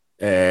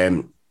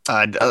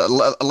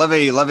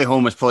 Livy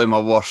home is probably my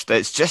worst.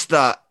 It's just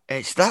that,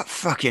 it's that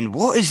fucking,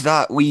 what is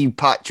that wee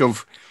patch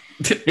of...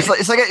 It's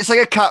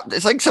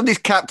like somebody's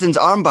captain's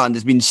armband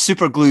has been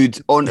super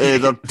glued onto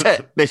their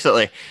tit,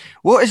 basically.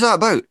 What is that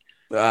about?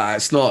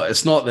 It's not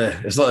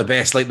the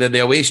best. Like the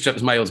away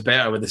strip's miles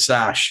better with the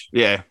sash.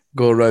 Yeah,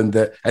 go around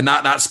it, and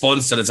that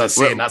sponsor, as I was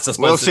saying, that's a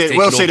sponsor.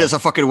 Well said. It's a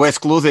fucking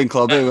West Clothing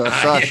Club.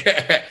 Sash.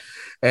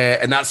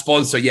 And that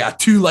sponsor, a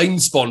 2-line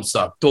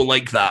sponsor. Don't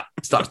like that.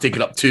 Starts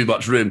taking up too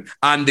much room,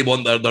 and they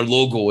want their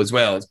logo as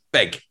well. It's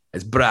big.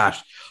 It's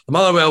brash. The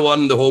Motherwell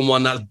one, the home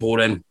one, that's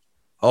boring.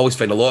 I always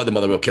find a lot of the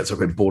Motherwell kits are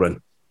quite boring.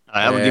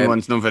 Aberdeen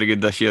one's not very good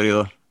this year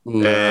either.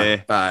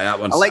 That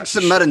one's I like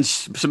St Mirren's.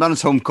 St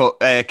Mirren's home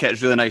kit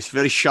is really nice.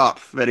 Very sharp.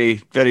 Very,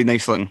 very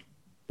nice looking.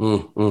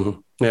 Mm-hmm.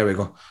 There we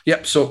go.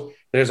 Yep, so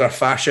there's our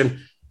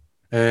fashion.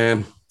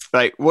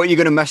 Right, what are you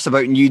going to miss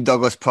about New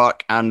Douglas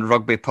Park and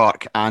Rugby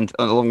Park? And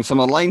along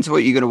similar lines, what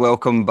are you going to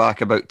welcome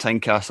back about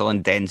Tynecastle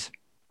and Dens?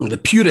 The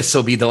purists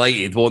will be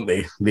delighted, won't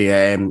they?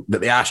 That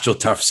the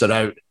AstroTurfs are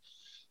out.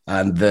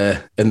 And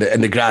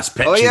the grass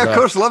pitches. Oh yeah, of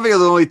course, Livy are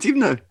the only team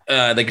now.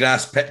 The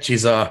grass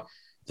pitches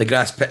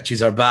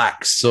are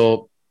back,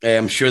 so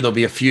I'm sure there'll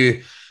be a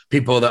few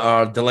people that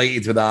are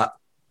delighted with that.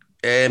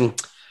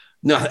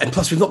 No, and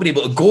plus we've not been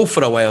able to go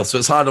for a while, so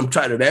it's hard. I'm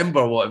trying to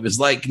remember what it was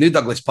like. New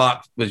Douglas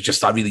Park was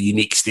just a really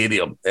unique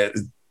stadium. It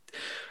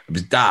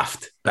was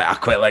daft, but I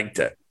quite liked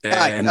it.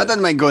 I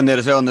didn't mind going there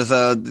as well, and there's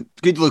a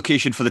good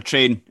location for the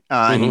train,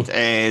 and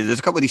there's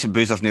a couple of decent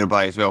boozers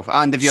nearby as well.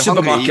 And if you're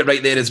supermarket hungry,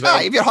 right there as well.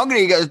 If you're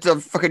hungry, you go to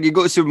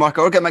the supermarket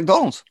or get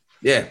McDonald's.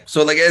 Yeah,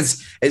 so like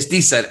it's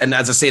decent, and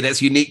as I say,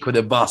 that's unique with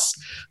the bus.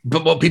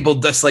 But what people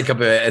dislike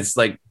about it is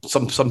like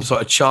some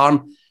sort of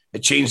charm.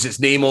 It changed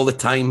its name all the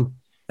time,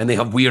 and they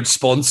have weird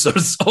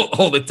sponsors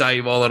all the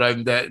time, all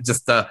around it.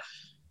 Just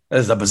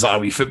it's a bizarre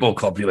wee football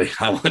club, really.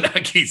 If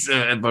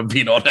I'm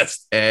being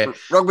honest.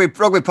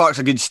 Rugby Park's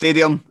a good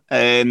stadium,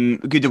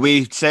 good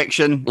away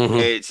section.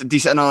 It's a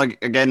decent,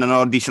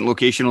 another decent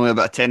location, only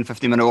about a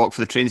 10-15 minute walk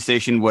for the train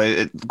station,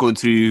 going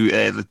through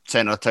the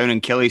centre of town in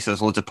Killy, so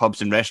there's loads of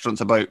pubs and restaurants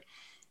about.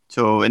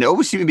 So, and it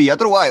always seemed to be, I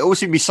don't know why, it always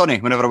seemed to be sunny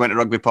whenever I went to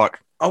Rugby Park.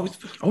 I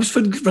always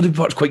found Rugby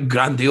Park quite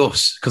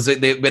grandiose, because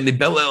when they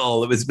built it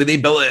all, they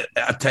built it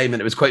at a time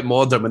and it was quite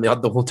modern when they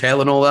had the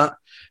hotel and all that.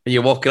 and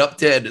you're walking up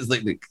to it, and it's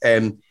like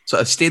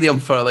sort of stadium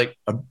for like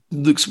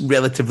looks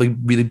relatively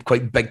really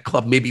quite big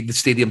club. Maybe the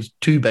stadium's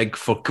too big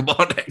for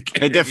Kilmarnock.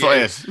 It definitely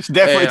is. It's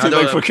definitely too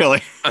big for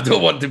Killie. I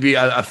don't want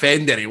to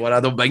offend anyone. I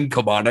don't mind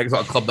Kilmarnock. It's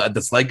not a club that I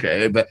dislike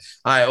it, but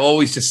I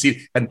always just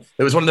see. And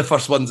it was one of the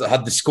first ones that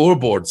had the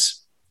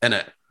scoreboards in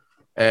it.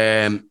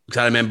 Because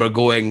I remember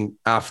going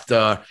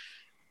after,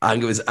 I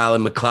think it was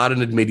Alan McLaren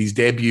had made his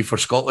debut for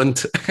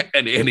Scotland,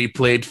 and he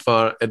played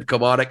in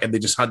Kilmarnock, and they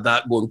just had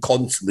that going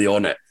constantly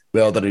on it.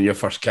 Well done in your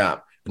first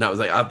cap. And that was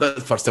like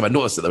the first time I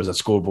noticed that there was a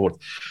scoreboard.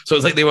 So it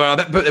was like they were a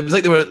bit. It was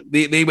like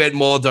they went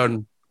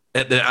modern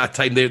at the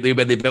time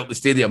when they built the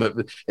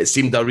stadium. It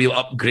seemed a real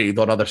upgrade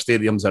on other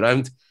stadiums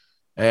around.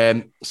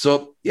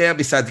 So yeah,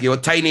 besides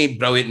tiny,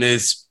 brilliant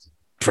news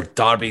for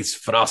derbies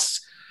for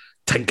us.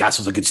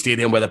 Tynecastle's a good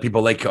stadium, whether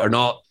people like it or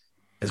not.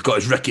 It's got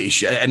its rickety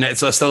shit, and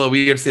it's still a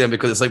weird stadium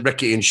because it's like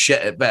rickety and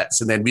shit at bits,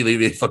 and then really,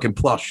 really fucking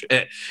plush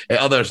at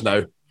others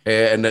now.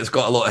 And it's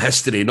got a lot of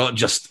history, not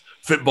just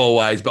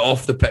football-wise, but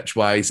off the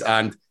pitch-wise,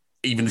 and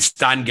even the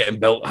stand getting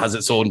built has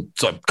its own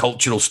sort of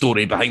cultural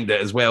story behind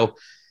it as well.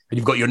 And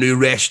you've got your new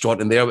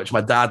restaurant in there, which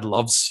my dad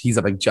loves. He's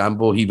a big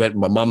Jambo. He went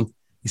with my mum.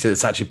 He said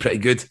it's actually pretty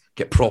good.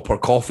 Get proper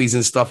coffees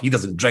and stuff. He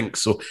doesn't drink,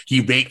 so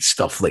he rates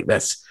stuff like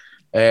this.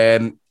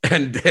 And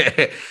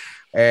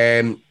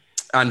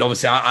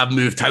obviously I've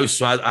moved house,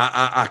 so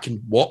I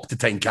can walk to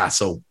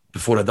Tynecastle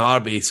before a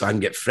derby, so I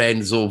can get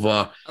friends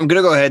over. I'm going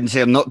to go ahead and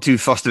say I'm not too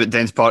fussed about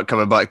Dens Park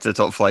coming back to the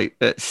top flight.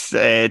 It's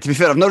to be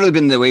fair, I've not really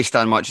been in the away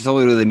stand much. It's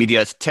only really the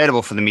media. It's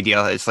terrible for the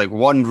media. It's like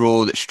one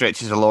row that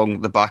stretches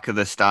along the back of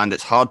the stand.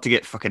 It's hard to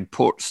get fucking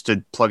ports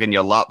to plug in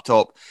your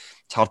laptop.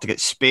 It's hard to get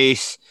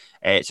space.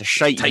 It's a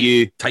shite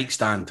view. Tight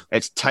stand.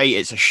 It's tight.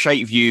 It's a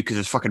shite view because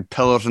there's fucking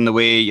pillars in the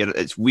way.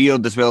 It's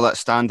weird as well, that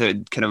stand.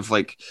 It kind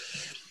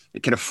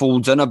of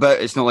folds in a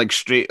bit. It's not like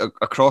straight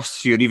across,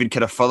 so you're even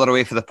kind of further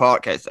away from the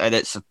park. It's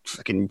a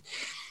fucking...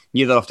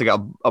 You either have to get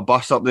a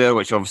bus up there,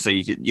 which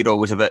obviously you're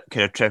always a bit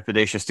kind of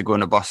trepidatious to go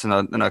on a bus in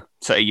a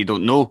city you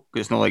don't know,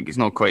 because it's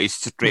not quite as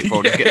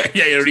straightforward as getting...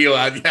 Yeah, you're real.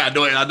 Yeah,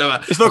 I know.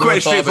 It's not quite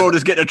as straightforward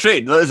as getting a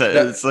train, is it?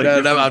 It's like,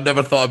 no, I've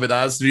never thought about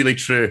that. That's really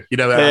true.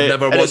 I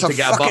never want to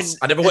get a bus.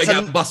 I never want to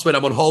get a bus when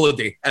I'm on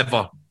holiday,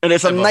 ever. And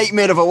it's a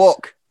nightmare of a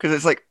walk, because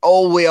it's like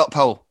all the way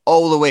uphill,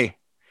 all the way.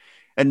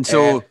 And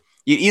so...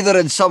 You're either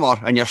in summer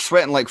and you're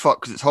sweating like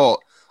fuck because it's hot,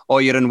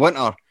 or you're in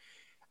winter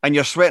and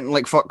you're sweating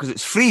like fuck because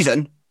it's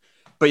freezing,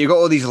 but you've got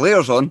all these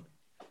layers on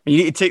and you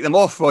need to take them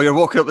off while you're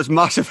walking up this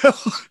massive hill.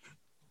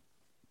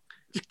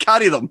 Just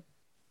carry them.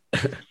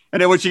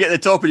 And then once you get to the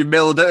top and you've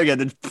mellowed out again,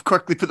 then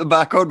quickly put them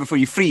back on before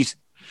you freeze.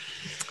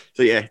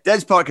 So yeah,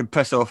 Dens Park can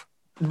piss off.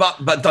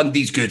 But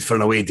Dundee's good for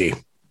an away day.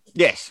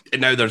 Yes.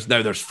 And now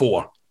there's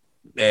 4.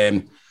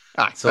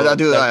 So I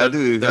do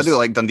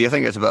like Dundee. I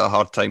think it's a bit of a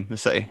hard time, the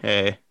city.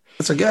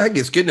 I think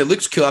it's good and it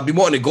looks cool. I've been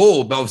wanting to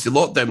go, but obviously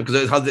lockdown,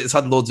 because it's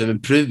had loads of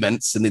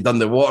improvements and they've done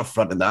the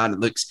waterfront and that,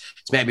 and it's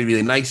meant to be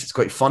really nice. It's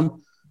quite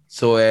fun.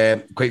 So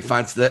quite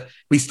fancied it.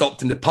 We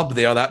stopped in the pub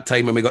there that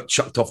time when we got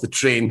chucked off the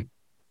train,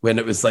 when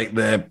it was like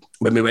when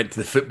we went to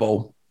the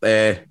football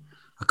a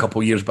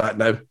couple of years back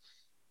now. And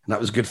that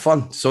was good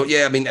fun. So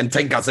yeah, I mean, and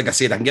Tynecastle, like I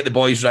said, I can get the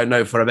boys round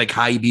now for a big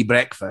high-B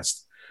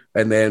breakfast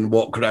and then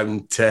walk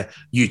around to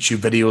YouTube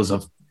videos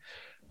of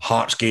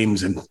Hearts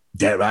games and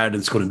Derek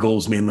Riordan scoring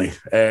goals mainly,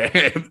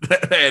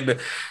 and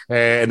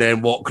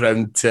then walk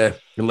around and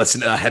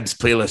listen to a Hibs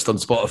playlist on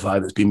Spotify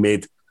that's been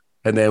made,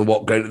 and then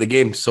walk around to the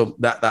game. So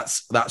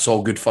that's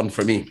all good fun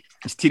for me.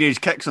 It's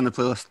Teenage Kicks on the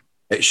playlist.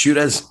 It sure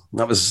is.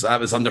 That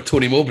was under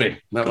Tony Mowbray.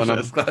 That one.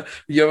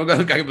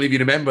 I can't believe you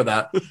remember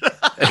that. You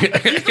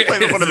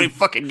played it on every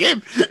fucking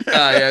game.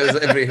 Yeah, it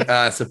was every.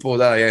 I suppose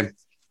that. Yeah.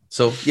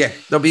 So yeah,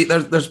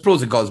 there's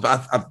pros and cons,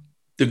 but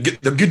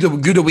the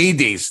good away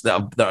days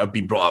that have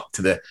been brought up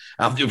to the.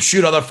 I'm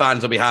sure other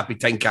fans will be happy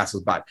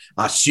Tynecastle's back.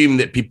 I assume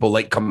that people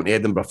like coming to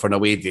Edinburgh for an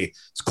away day.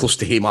 It's close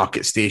to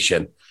Haymarket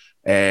Station,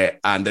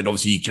 and then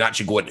obviously you can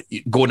actually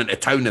going into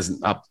town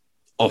isn't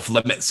off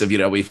limits if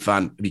you're an away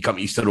fan. If you come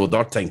to Easter Road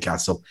or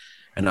Tynecastle,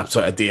 and that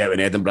sort of day out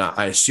in Edinburgh,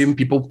 I assume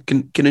people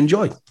can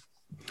enjoy.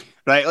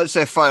 Right, let's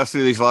fire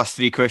through these last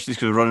 3 questions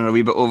because we're running a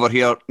wee bit over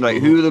here.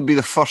 Right, who will be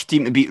the first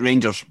team to beat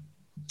Rangers?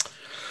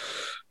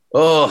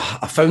 Oh,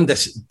 I found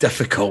this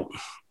difficult.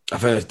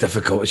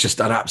 It's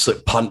just an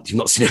absolute punt. You've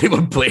not seen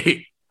anyone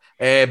play.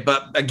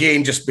 But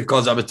again, just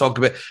because I was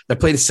talking about, they're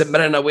playing St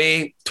Mirren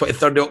away,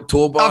 23rd of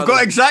October. I've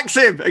got exact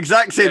same.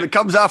 Yeah. It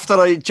comes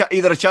after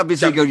either a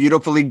Champions League or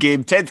Europa League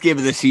game, 10th game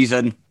of the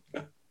season.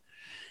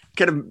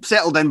 Kind of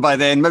settled in by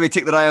then, maybe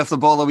take their eye off the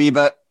ball a wee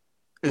bit.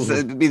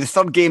 It'll be the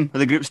 3rd game of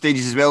the group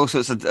stages as well, so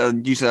it's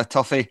usually a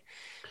toughie.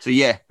 So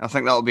yeah, I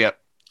think that'll be it.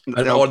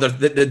 Or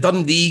the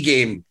Dundee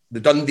game,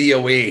 the Dundee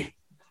away.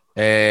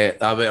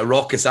 A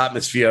raucous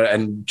atmosphere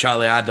and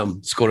Charlie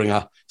Adam scoring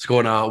a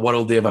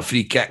worldie of a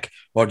free kick,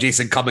 or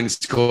Jason Cummings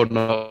coming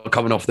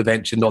off the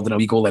bench and nodding a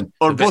wee goal in.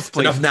 Or both,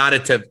 please.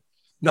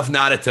 Enough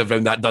narrative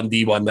around that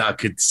Dundee one that I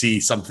could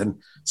see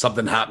something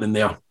happening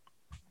there.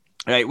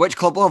 Right, which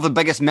club will have the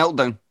biggest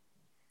meltdown?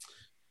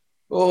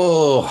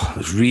 Oh,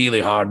 it's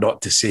really hard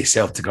not to say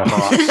Celtic or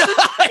Hearts.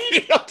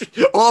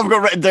 All I've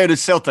got written down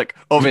is Celtic,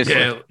 obviously.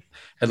 Yeah.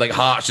 And like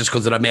Hearts just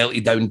because they're a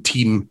melted down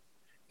team.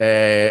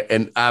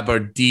 In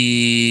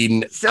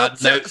Aberdeen.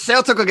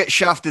 Celtic will get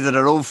shafted in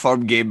their own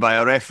firm game by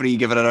a referee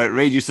giving an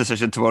outrageous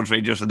decision towards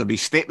Rangers, and there'll be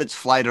statements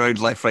flying around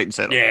left, right and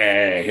centre.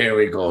 Yeah, here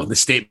we go. The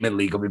statement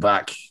league will be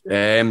back.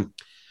 I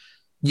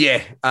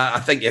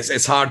think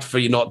it's hard for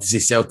you not to say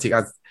Celtic.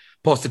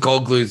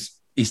 Postecoglou's,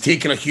 he's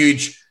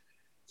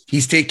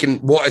taken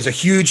what is a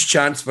huge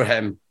chance for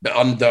him, but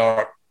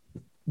under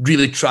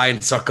really trying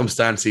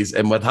circumstances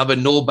and with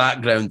having no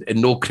background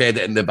and no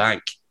credit in the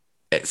bank.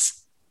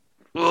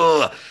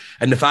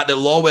 And the fact that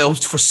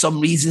Lawwell, for some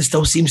reason,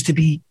 still seems to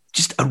be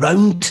just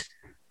around,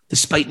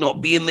 despite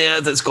not being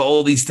there. That's got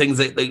all these things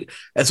that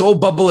it's all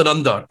bubbling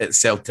under at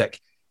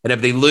Celtic. And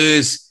if they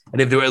lose, and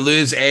if they were to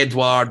lose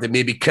Edouard and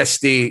maybe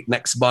Christie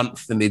next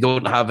month, and they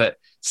don't have it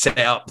set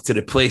up to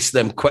replace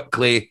them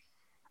quickly,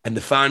 and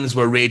the fans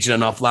were raging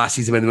enough last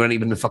season when they weren't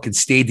even in the fucking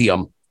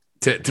stadium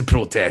to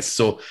protest.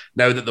 So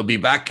now that they'll be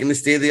back in the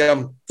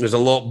stadium, there's a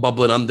lot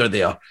bubbling under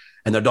there.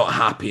 And they're not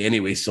happy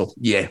anyway. So,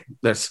 yeah,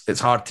 it's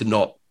hard to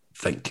not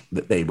think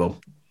that they will.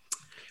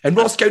 And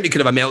Ross County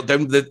could have a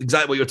meltdown.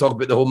 Exactly what you were talking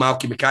about, the whole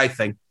Malky Mackay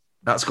thing.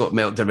 That's got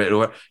melted right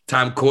over.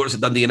 Tam Courts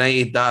at Dundee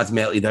United, that has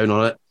melted down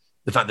on it.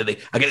 The fact that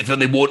I get the feeling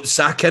they won't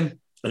sack him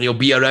and he'll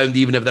be around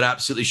even if they're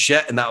absolutely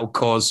shit, and that'll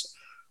cause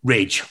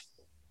rage.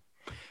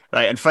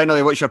 Right, and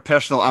finally, what's your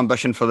personal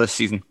ambition for this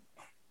season?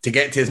 To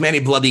get to as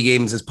many bloody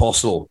games as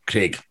possible,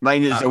 Craig.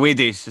 Mine is away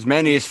days, as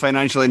many as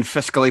financially and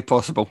fiscally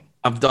possible.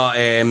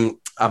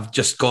 I've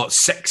just got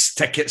 6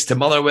 tickets to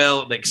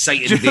Motherwell, the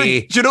exciting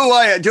day. Do you know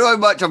why? Do you know how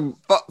much I'm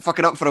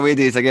fucking up for away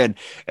days again?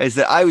 Is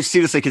that I was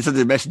seriously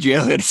considering messaging you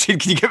earlier and saying,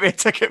 can you get me a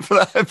ticket for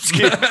that Hibs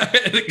game?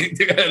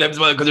 Because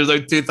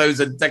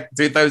there's like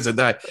 2,000.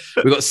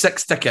 We got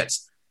 6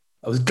 tickets.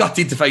 I was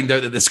gutted to find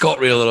out that the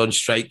ScotRail are on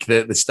strike,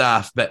 the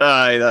staff. But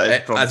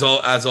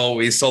as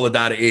always,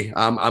 solidarity.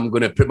 I'm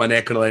going to put my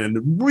neck on the line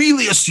and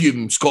really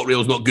assume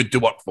ScotRail's not good to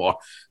work for.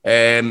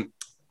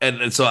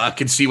 And so I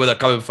can see where they're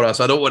coming from.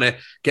 So I don't want to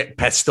get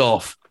pissed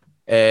off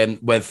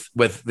with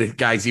the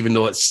guys, even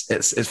though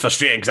it's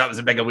frustrating because that was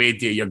a big away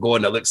day. You're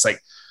going, it looks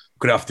like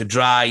we're going to have to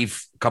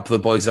drive. A couple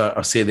of the boys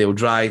are saying they'll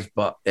drive,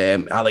 but I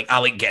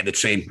like getting the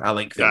train. I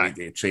like the away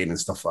day train and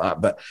stuff like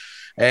that.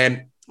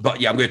 But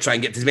yeah, I'm going to try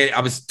and get to as many.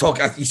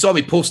 You saw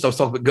me post, I was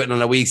talking about getting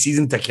an away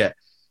season ticket.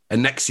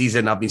 And next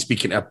season, I've been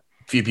speaking to a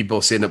few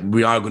people saying that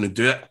we are going to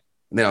do it.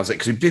 And then I was like,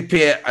 because we did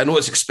pay it. I know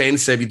it's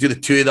expensive. You do the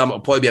 2 of them, it'll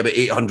probably be about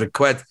 800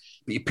 quid.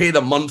 But you pay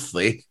them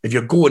monthly. If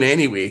you're going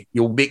anyway,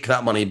 you'll make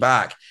that money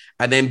back.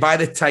 And then by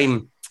the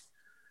time,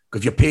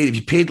 if you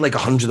paid like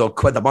 100 odd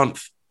quid a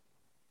month,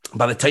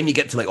 by the time you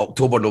get to like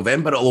October,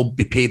 November, it'll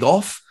be paid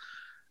off.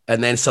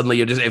 And then suddenly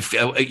you're just,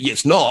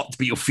 it's not,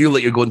 but you'll feel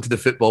like you're going to the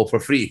football for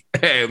free.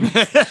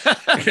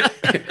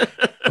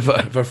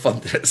 For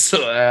fun.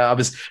 So I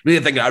was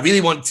really thinking, I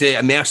really want to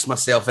immerse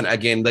myself in it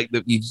again. Like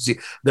the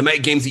amount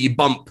of games that you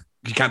bump,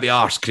 you can't be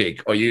arsed,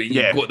 Craig, or you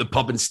go to the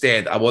pub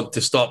instead. I want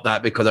to stop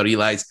that because I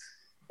realise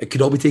it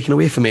could all be taken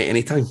away from me at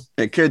any time.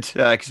 It could,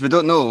 because we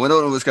don't know. We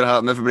don't know what's going to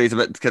happen. Everybody's a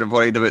bit kind of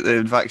worried about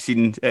the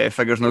vaccine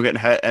figures not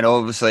getting hit, and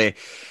obviously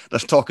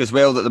there's talk as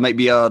well that there might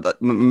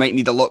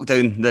need a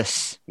lockdown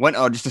this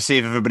winter just to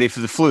save everybody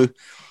for the flu,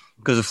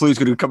 because the flu's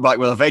going to come back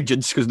with a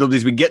vengeance because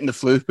nobody's been getting the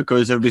flu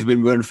because everybody's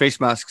been wearing face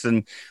masks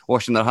and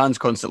washing their hands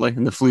constantly,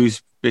 and the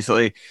flu's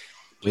basically.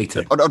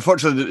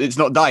 Unfortunately, it's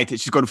not died.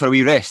 It's just gone for a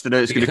wee rest, and now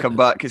it's going to come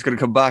back. It's going to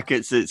come back.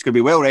 It's going to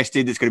be well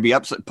rested. It's going to be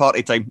absolute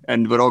party time,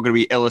 and we're all going to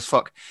be ill as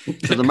fuck.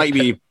 So there might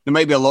be a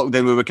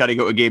lockdown where we can't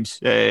go to games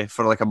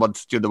for like a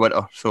month during the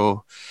winter.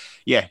 So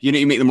yeah, you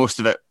need to make the most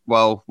of it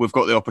while we've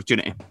got the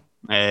opportunity.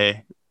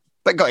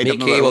 But got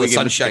make hay while the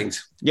sun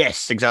shines.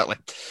 Yes, exactly.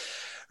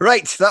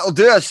 Right, that'll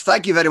do us.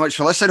 Thank you very much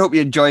for listening. Hope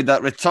you enjoyed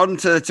that return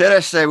to the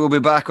terrace. We'll be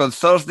back on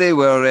Thursday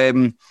where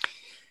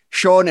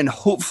Sean and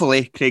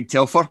hopefully Craig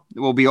Telfer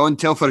will be on.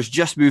 Telfer has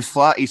just moved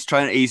flat. His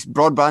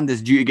broadband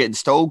is due to get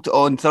installed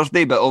on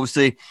Thursday, but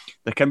obviously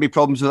there can be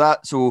problems with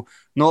that. So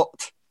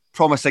not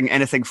promising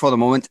anything for the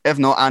moment. If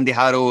not, Andy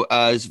Harrow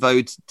has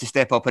vowed to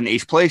step up into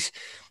his place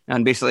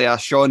and basically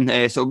ask Sean. So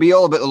it'll be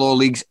all about the lower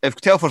leagues.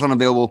 If Telfer's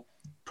unavailable,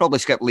 probably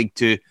skip League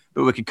 2,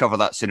 but we could cover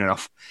that soon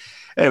enough.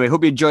 Anyway,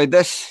 hope you enjoyed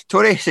this.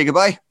 Tori, say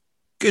goodbye.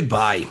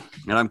 Goodbye.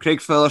 And I'm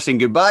Craig Fuller saying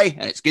goodbye,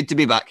 and it's good to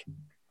be back.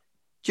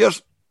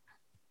 Cheers.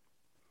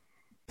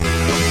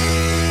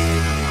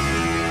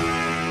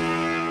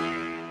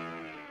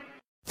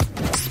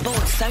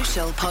 Sports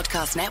Social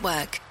Podcast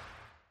Network.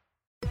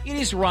 It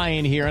is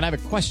Ryan here, and I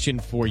have a question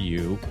for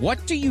you.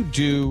 What do you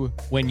do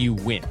when you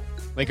win?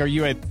 Like, are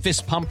you a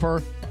fist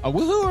pumper, a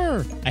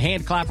woo-hooer, a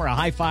hand clapper, a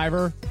high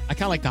fiver? I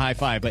kind of like the high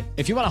five, but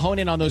if you want to hone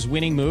in on those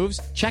winning moves,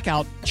 check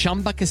out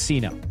Chumba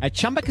Casino. At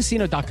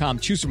ChumbaCasino.com,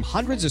 choose from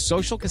hundreds of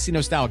social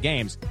casino style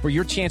games for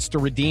your chance to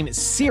redeem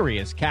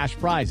serious cash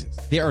prizes.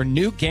 There are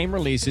new game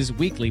releases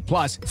weekly,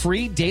 plus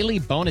free daily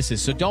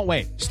bonuses. So don't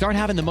wait. Start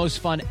having the most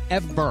fun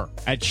ever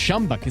at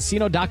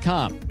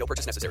ChumbaCasino.com. No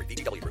purchase necessary.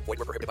 VGW Group. Void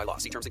where prohibited by law.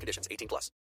 See terms and conditions. 18+.